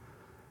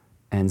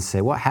and say,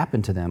 what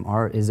happened to them?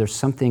 Is there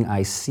something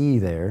I see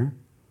there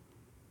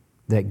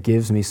that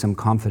gives me some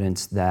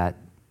confidence that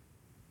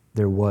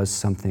there was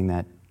something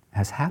that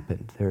has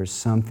happened? There's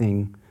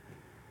something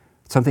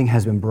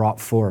has been brought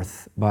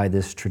forth by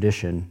this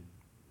tradition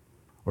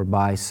or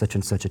by such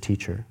and such a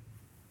teacher.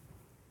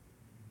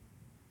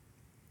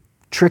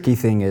 Tricky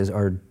thing is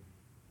our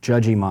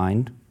judgy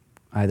mind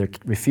either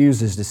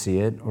refuses to see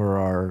it or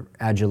our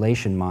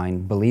adulation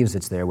mind believes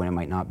it's there when it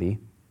might not be.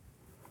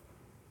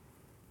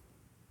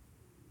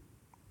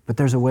 But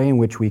there's a way in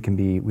which we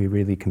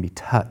really can be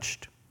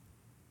touched.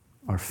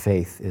 Our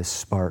faith is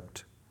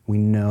sparked. We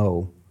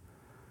know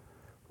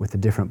with a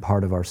different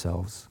part of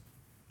ourselves.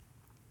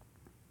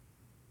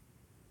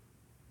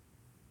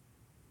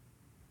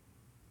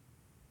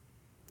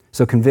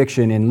 So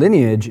conviction in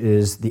lineage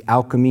is the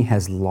alchemy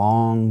has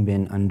long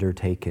been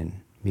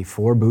undertaken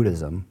before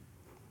Buddhism.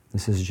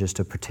 This is just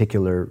a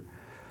particular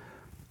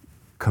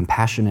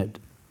compassionate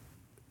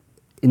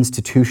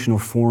institutional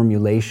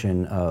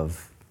formulation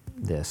of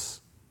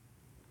this.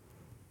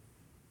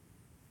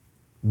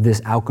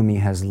 This alchemy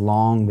has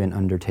long been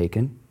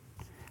undertaken.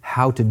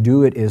 How to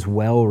do it is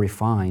well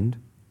refined.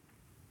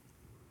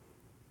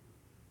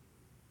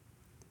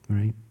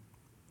 Right?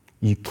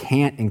 You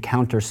can't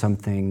encounter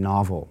something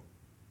novel,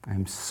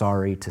 I'm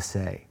sorry to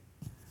say.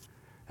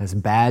 That's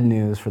bad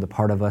news for the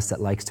part of us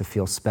that likes to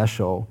feel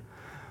special,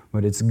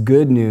 but it's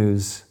good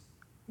news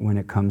when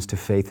it comes to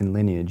faith and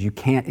lineage. You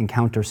can't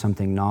encounter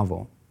something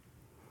novel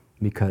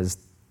because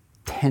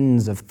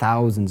tens of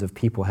thousands of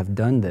people have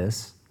done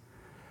this,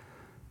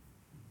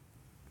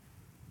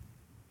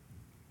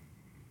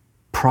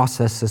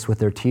 processed this with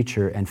their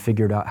teacher, and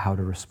figured out how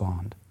to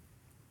respond.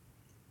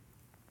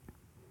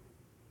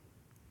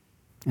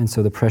 And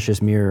so the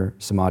Precious Mirror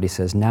Samadhi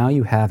says, now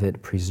you have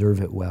it, preserve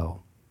it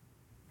well.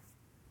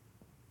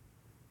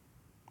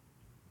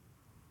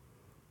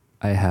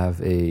 I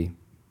have a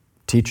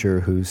teacher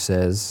who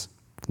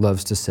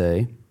loves to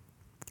say,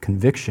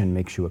 conviction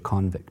makes you a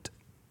convict.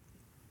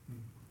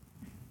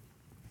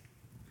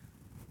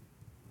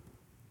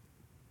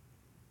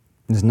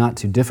 It's not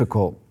too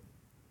difficult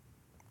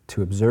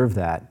to observe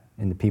that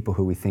in the people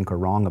who we think are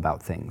wrong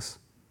about things.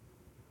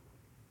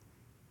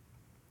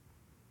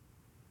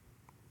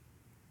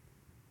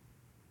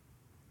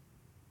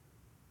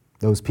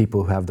 Those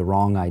people who have the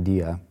wrong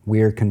idea,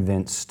 we're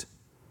convinced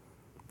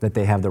that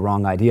they have the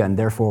wrong idea, and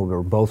therefore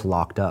we're both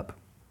locked up.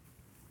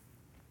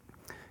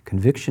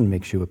 Conviction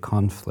makes you a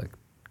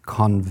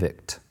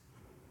convict.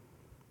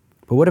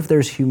 But what if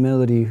there's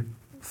humility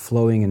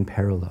flowing in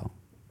parallel?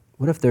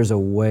 What if there's a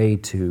way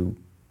to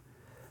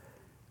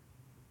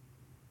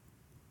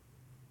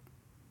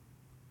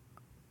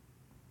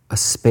a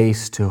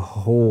space to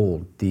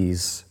hold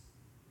these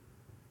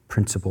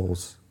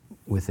principles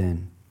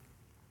within?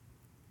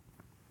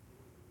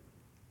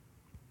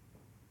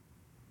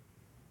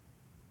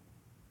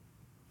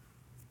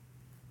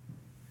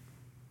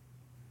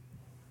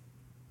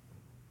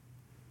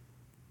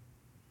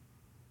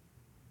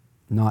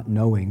 Not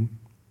knowing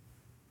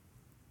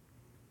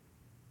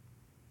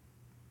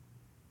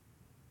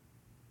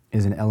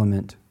is an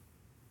element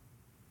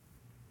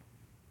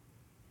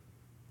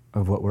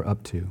of what we're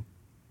up to?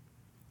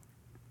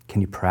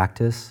 Can you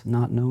practice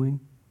not knowing?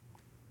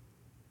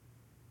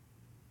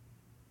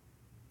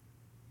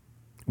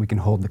 We can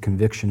hold the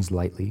convictions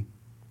lightly.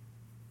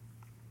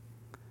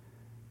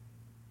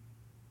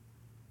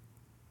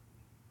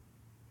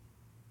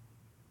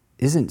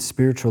 Isn't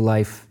spiritual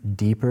life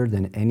deeper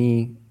than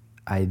any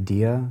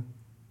idea,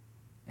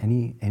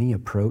 any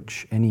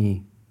approach,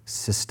 any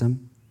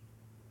system?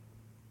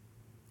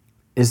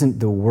 Isn't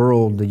the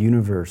world, the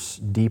universe,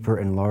 deeper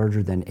and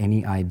larger than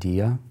any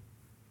idea,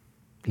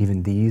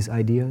 even these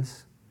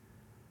ideas?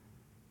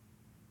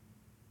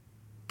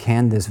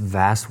 Can this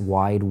vast,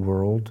 wide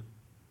world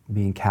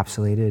be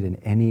encapsulated in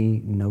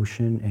any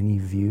notion, any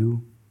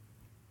view?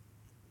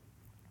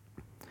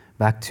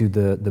 Back to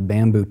the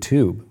bamboo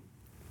tube.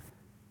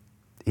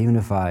 Even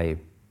if I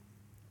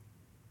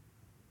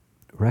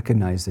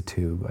recognize the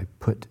tube, I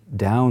put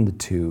down the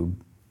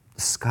tube,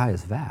 the sky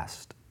is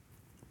vast.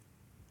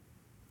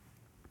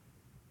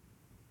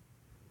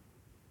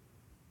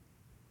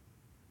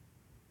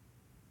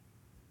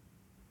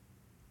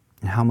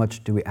 And how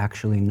much do we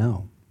actually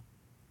know?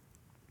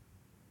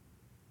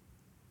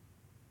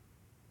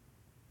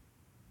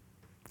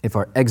 If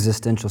our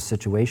existential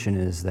situation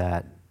is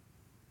that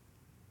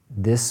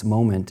this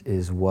moment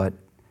is what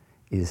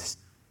is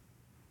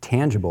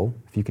tangible,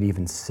 if you could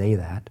even say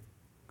that,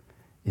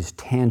 is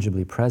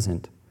tangibly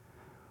present,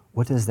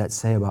 what does that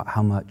say about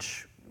how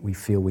much we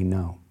feel we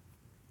know?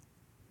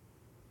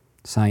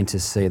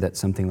 Scientists say that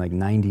something like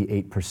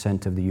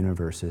 98% of the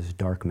universe is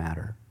dark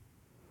matter,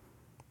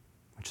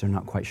 which they're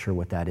not quite sure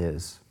what that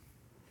is.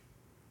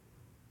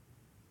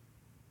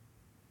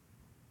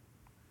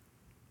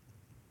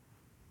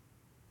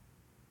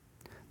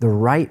 The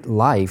right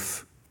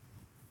life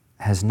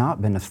has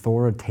not been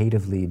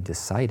authoritatively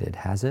decided,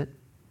 has it?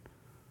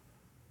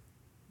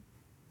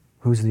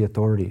 Who's the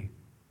authority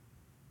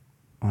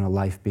on a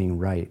life being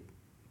right?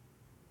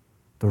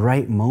 The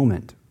right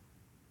moment,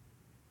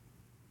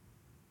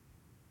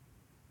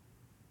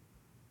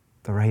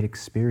 the right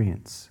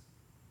experience,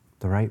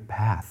 the right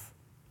path.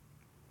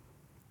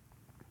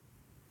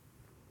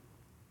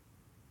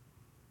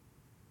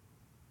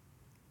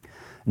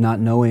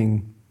 Not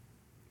knowing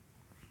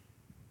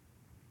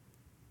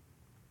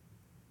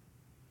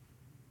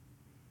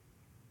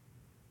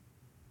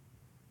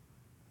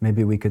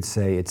maybe we could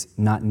say it's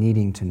not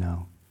needing to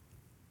know.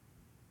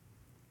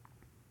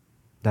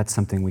 That's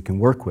something we can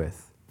work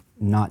with,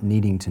 not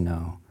needing to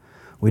know.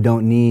 We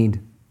don't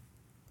need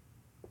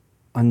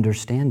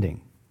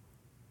understanding.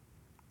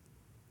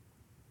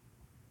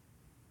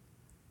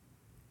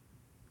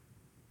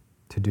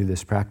 To do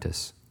this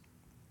practice.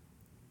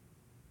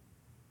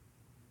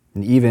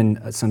 And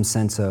even some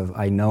sense of,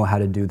 I know how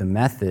to do the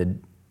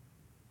method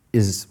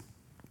is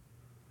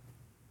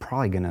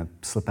probably going to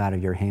slip out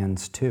of your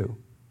hands too.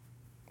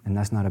 And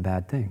that's not a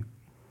bad thing.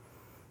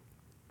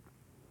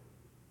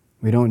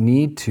 We don't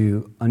need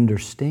to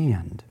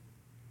understand.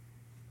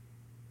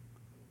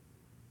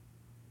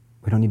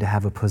 We don't need to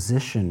have a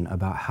position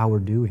about how we're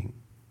doing.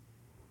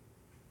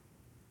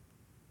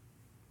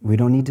 We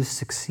don't need to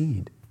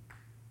succeed.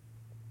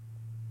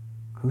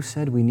 Who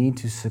said we need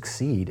to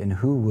succeed, and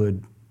who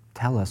would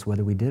tell us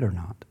whether we did or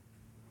not?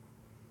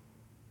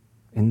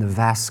 In the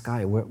vast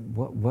sky,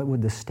 what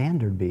would the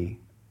standard be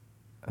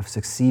of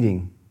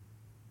succeeding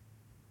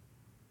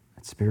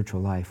at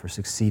spiritual life, or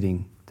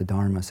succeeding the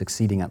Dharma,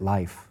 succeeding at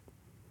life?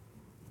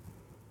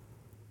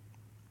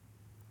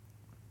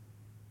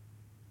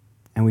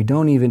 And we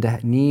don't even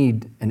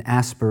need an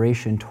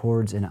aspiration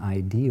towards an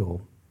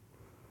ideal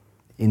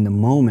in the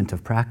moment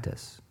of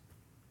practice,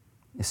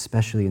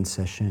 especially in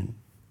sesshin.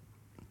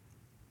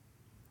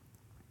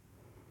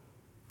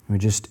 We're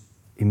just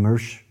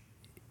immersing,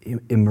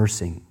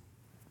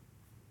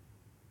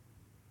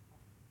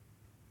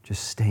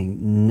 just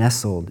staying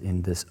nestled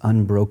in this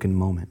unbroken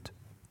moment.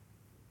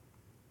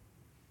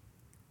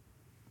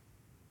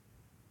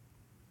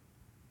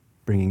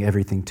 Bringing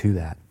everything to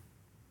that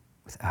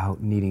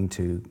without needing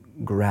to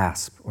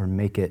grasp or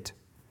make it,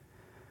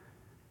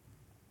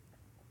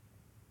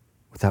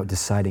 without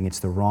deciding it's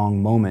the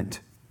wrong moment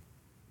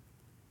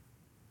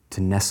to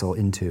nestle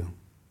into.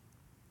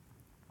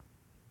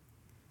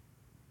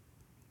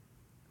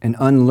 An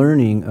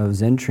unlearning of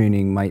Zen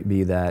training might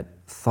be that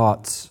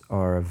thoughts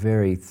are a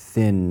very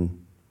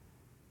thin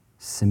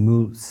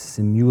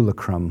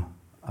simulacrum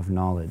of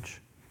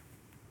knowledge.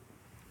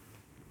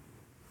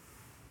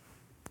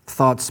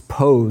 Thoughts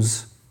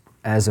pose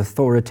as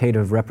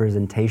authoritative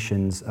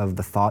representations of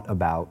the thought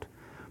about,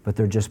 but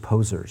they're just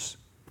posers.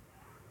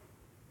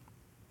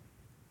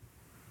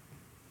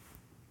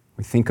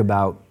 We think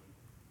about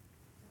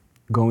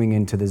going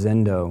into the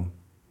Zendo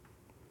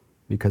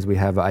because we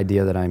have an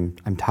idea that I'm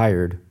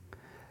tired,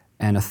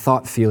 and a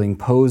thought feeling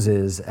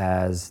poses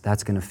as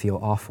that's going to feel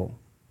awful.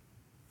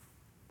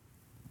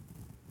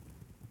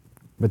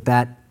 But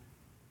that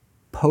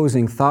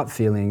posing thought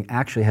feeling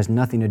actually has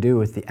nothing to do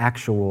with the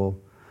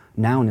actual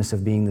nowness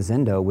of being the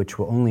Zendo, which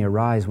will only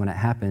arise when it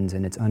happens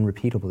and it's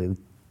unrepeatably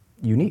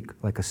unique,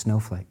 like a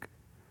snowflake.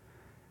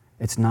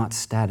 It's not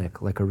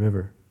static, like a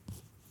river.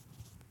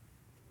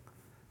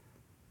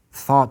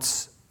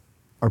 thoughts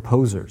are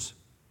posers.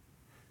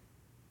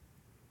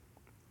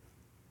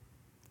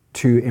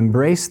 To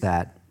embrace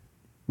that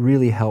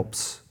really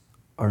helps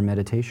our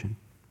meditation.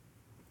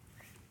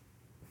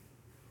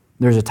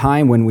 There's a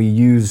time when we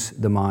use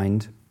the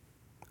mind,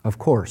 of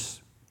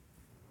course,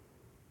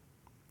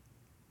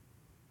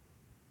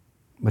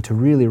 but to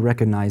really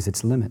recognize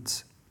its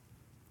limits.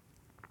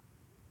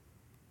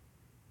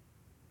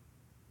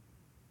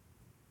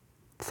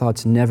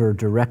 Thoughts never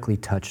directly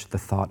touch the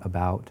thought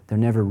about. They're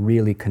never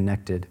really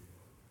connected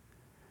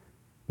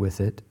with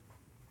it.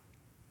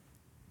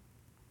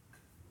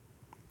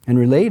 And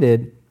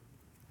related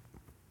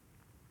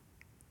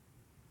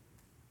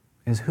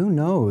is who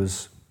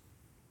knows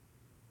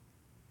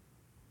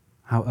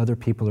how other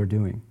people are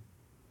doing?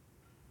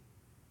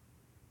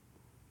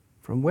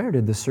 From where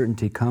did the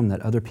certainty come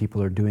that other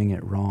people are doing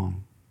it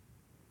wrong?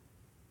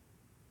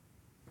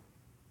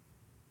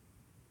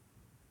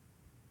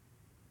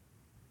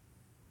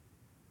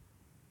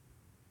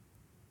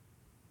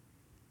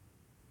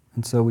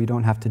 And so we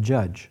don't have to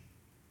judge.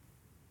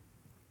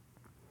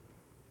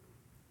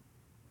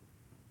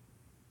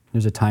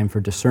 There's a time for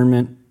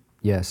discernment,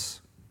 yes.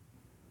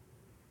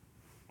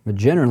 But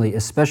generally,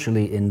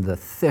 especially in the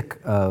thick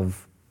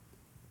of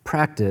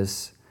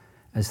practice,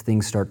 as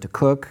things start to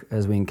cook,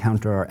 as we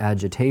encounter our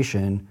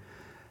agitation,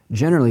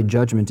 generally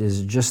judgment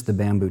is just the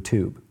bamboo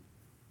tube.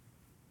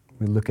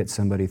 We look at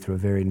somebody through a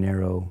very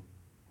narrow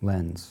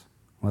lens,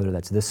 whether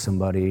that's this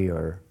somebody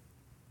or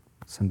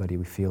somebody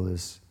we feel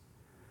is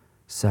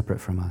separate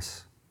from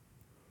us.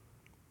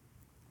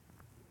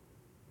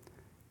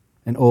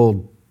 An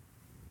old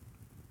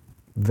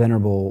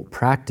venerable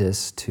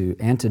practice to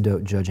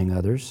antidote judging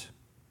others,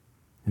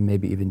 and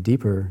maybe even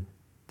deeper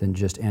than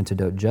just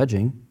antidote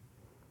judging,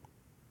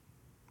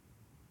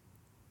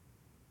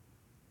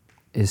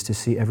 is to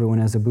see everyone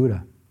as a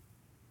Buddha.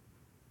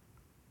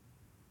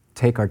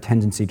 Take our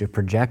tendency to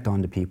project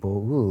onto people,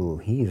 ooh,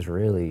 he's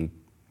really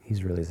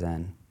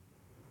Zen.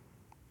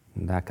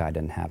 And that guy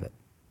didn't have it.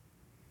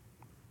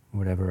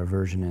 Whatever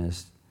aversion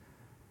is.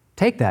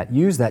 Take that,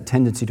 use that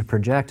tendency to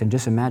project, and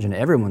just imagine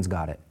everyone's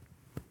got it.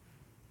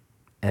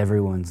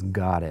 Everyone's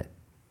got it.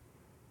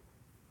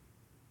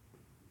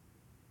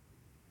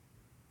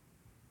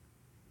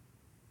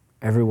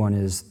 Everyone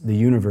is the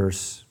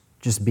universe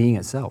just being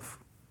itself.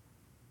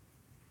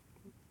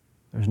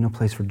 There's no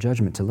place for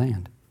judgment to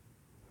land.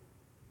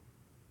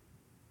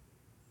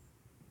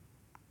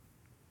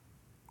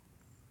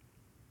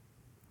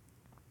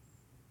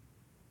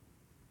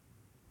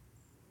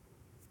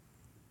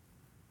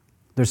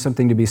 There's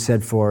something to be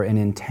said for an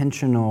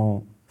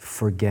intentional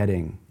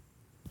forgetting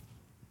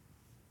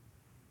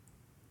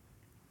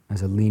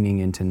as a leaning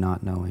into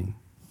not knowing.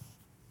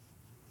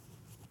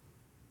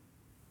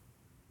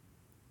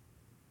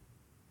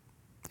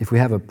 If we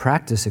have a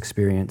practice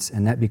experience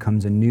and that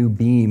becomes a new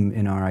beam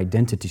in our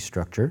identity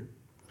structure,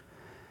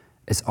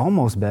 it's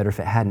almost better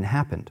if it hadn't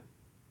happened.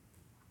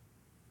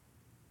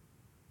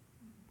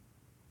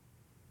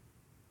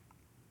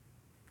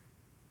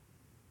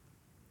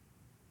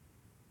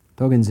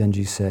 Dogen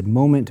Zenji said,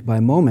 moment by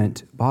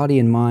moment, body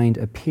and mind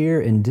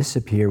appear and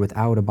disappear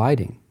without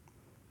abiding.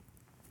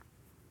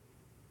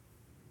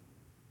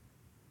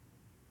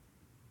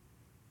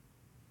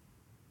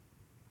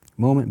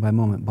 Moment by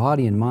moment,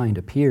 body and mind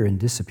appear and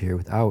disappear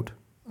without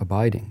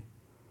abiding.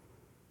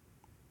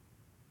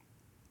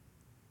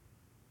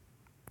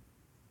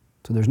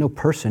 So there's no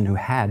person who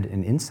had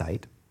an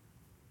insight.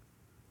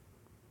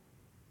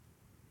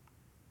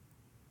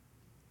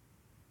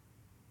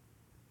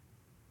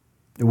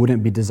 It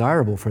wouldn't be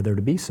desirable for there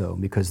to be so,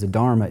 because the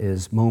Dharma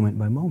is moment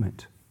by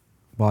moment.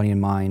 Body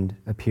and mind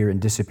appear and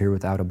disappear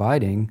without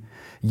abiding.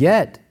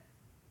 Yet,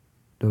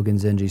 Dogen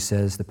Zenji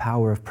says, the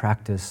power of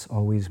practice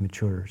always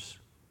matures.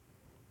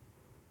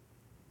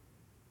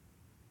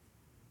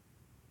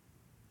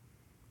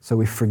 So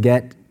we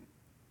forget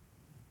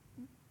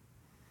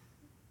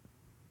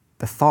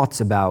the thoughts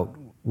about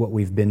what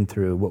we've been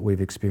through, what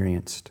we've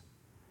experienced.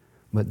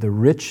 But the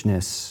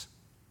richness,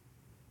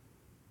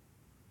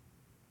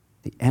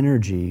 the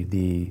energy,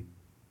 the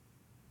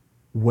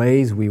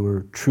ways we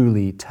were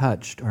truly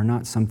touched are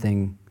not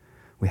something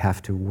we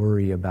have to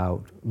worry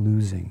about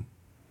losing.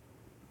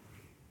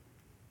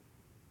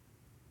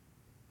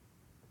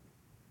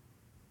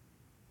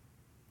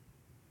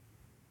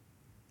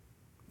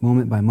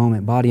 Moment by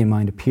moment, body and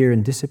mind appear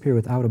and disappear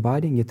without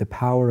abiding, yet the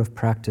power of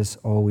practice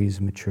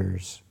always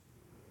matures.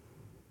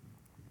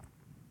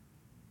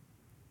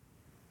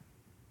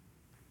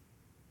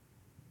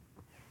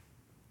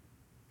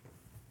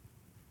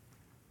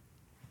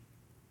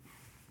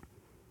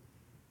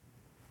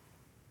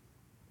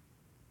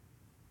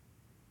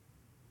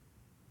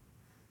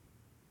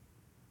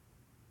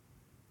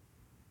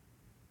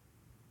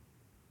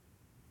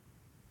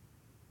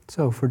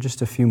 So for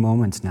just a few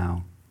moments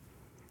now,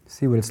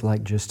 see what it's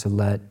like just to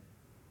let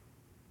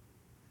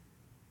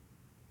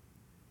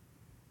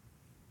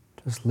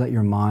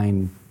your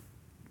mind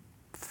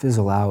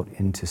fizzle out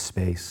into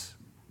space.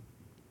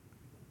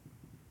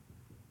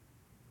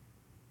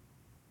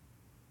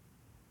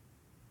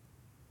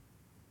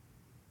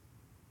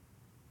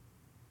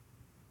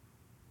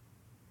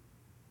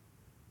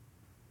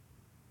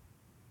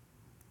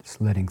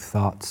 Just letting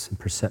thoughts and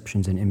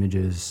perceptions and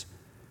images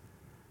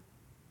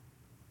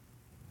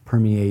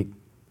permeate,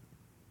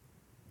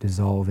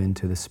 dissolve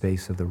into the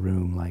space of the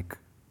room like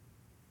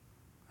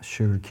a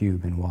sugar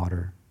cube in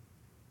water.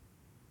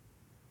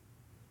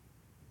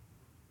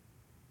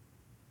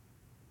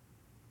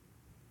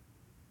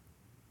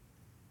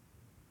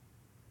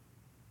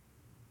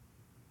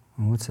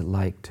 And what's it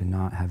like to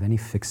not have any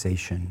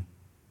fixation?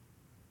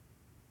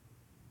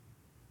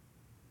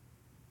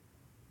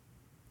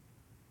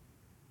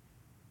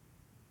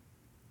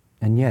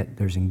 And yet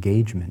there's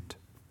engagement.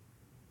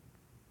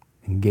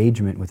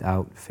 Engagement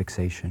without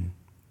fixation.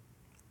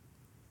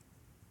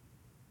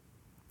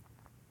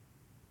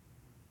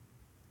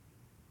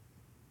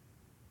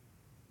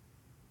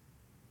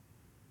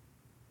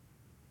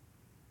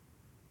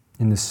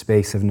 In the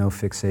space of no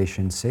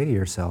fixation, say to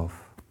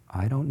yourself,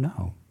 I don't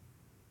know.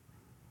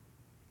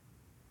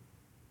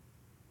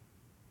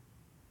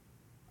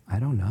 I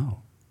don't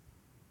know.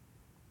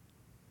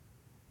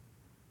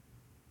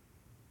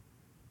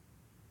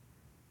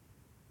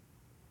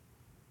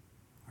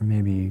 Or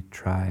maybe you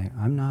try,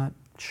 I'm not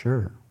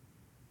sure.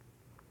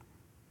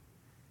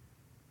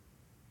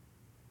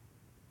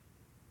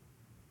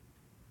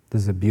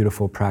 This is a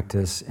beautiful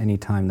practice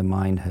anytime the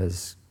mind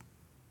has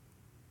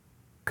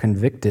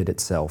convicted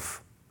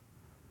itself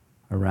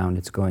around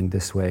it's going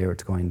this way or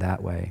it's going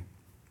that way.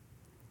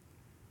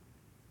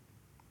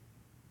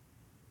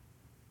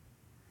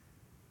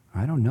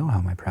 I don't know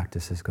how my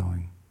practice is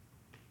going.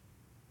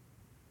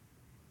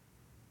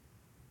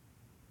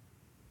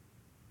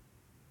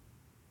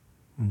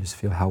 And just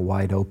feel how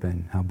wide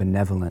open, how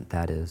benevolent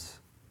that is.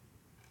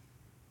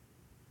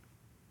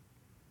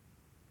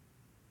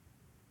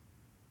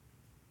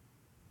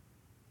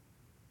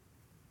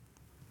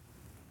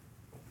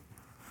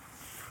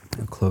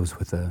 I'll close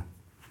with a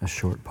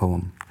short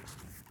poem.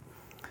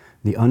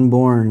 The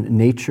unborn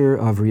nature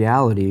of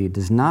reality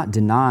does not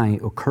deny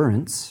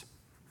occurrence.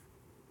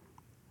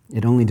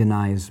 It only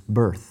denies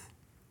birth.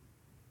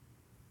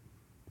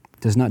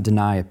 It does not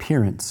deny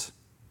appearance.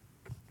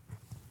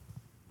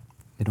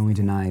 It only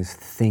denies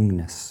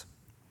thingness.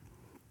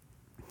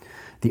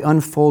 The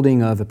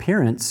unfolding of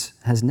appearance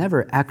has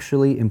never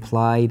actually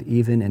implied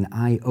even an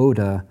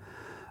iota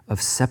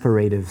of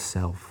separative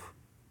self.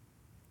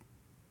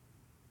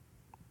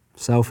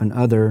 Self and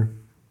other,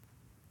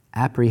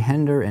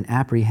 apprehender and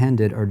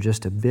apprehended are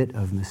just a bit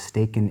of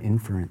mistaken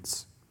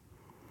inference.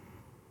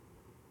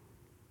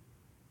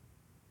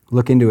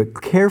 Look into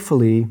it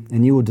carefully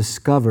and you will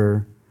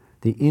discover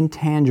the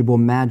intangible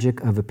magic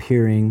of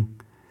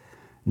appearing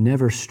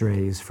never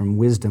strays from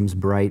wisdom's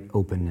bright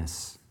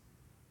openness,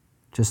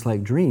 just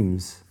like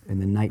dreams in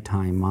the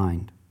nighttime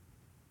mind.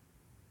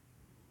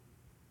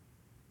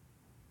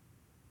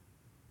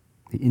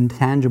 The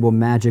intangible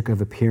magic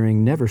of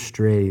appearing never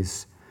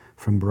strays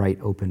from bright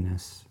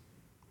openness,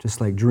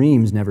 just like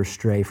dreams never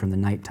stray from the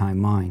nighttime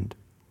mind.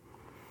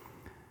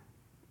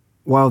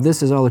 While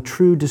this is all a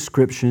true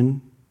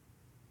description,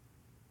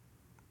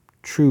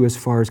 true as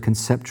far as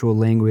conceptual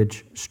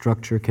language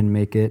structure can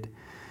make it,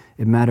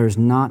 it matters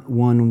not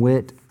one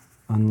whit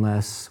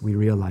unless we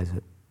realize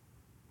it.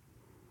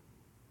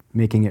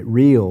 Making it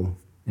real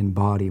in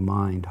body,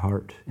 mind,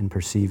 heart, and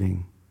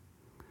perceiving.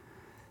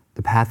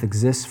 The path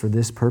exists for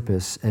this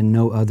purpose and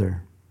no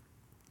other.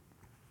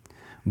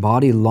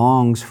 Body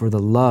longs for the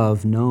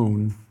love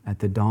known at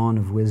the dawn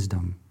of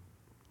wisdom.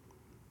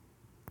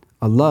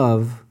 A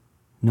love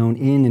known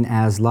in and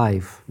as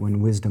life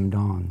when wisdom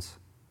dawns.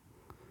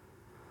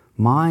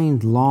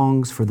 Mind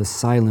longs for the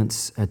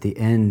silence at the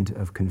end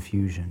of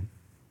confusion.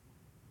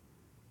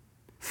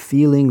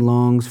 Feeling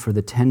longs for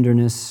the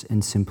tenderness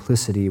and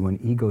simplicity when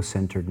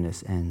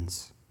ego-centeredness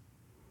ends.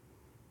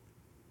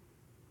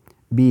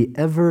 Be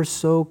ever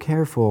so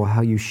careful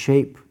how you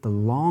shape the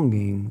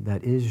longing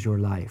that is your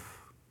life.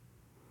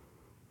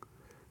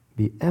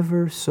 Be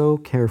ever so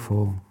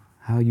careful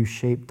how you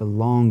shape the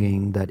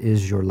longing that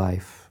is your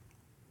life.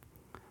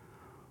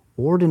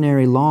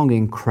 Ordinary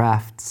longing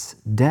crafts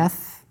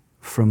death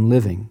from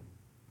living.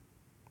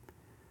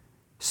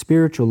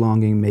 Spiritual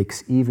longing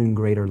makes even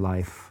greater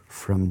life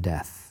from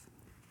death.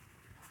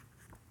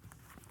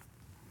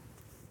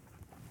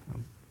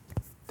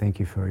 Thank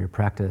you for your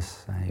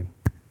practice. I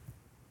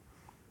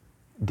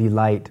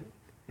delight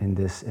in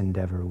this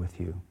endeavor with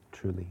you,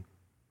 truly.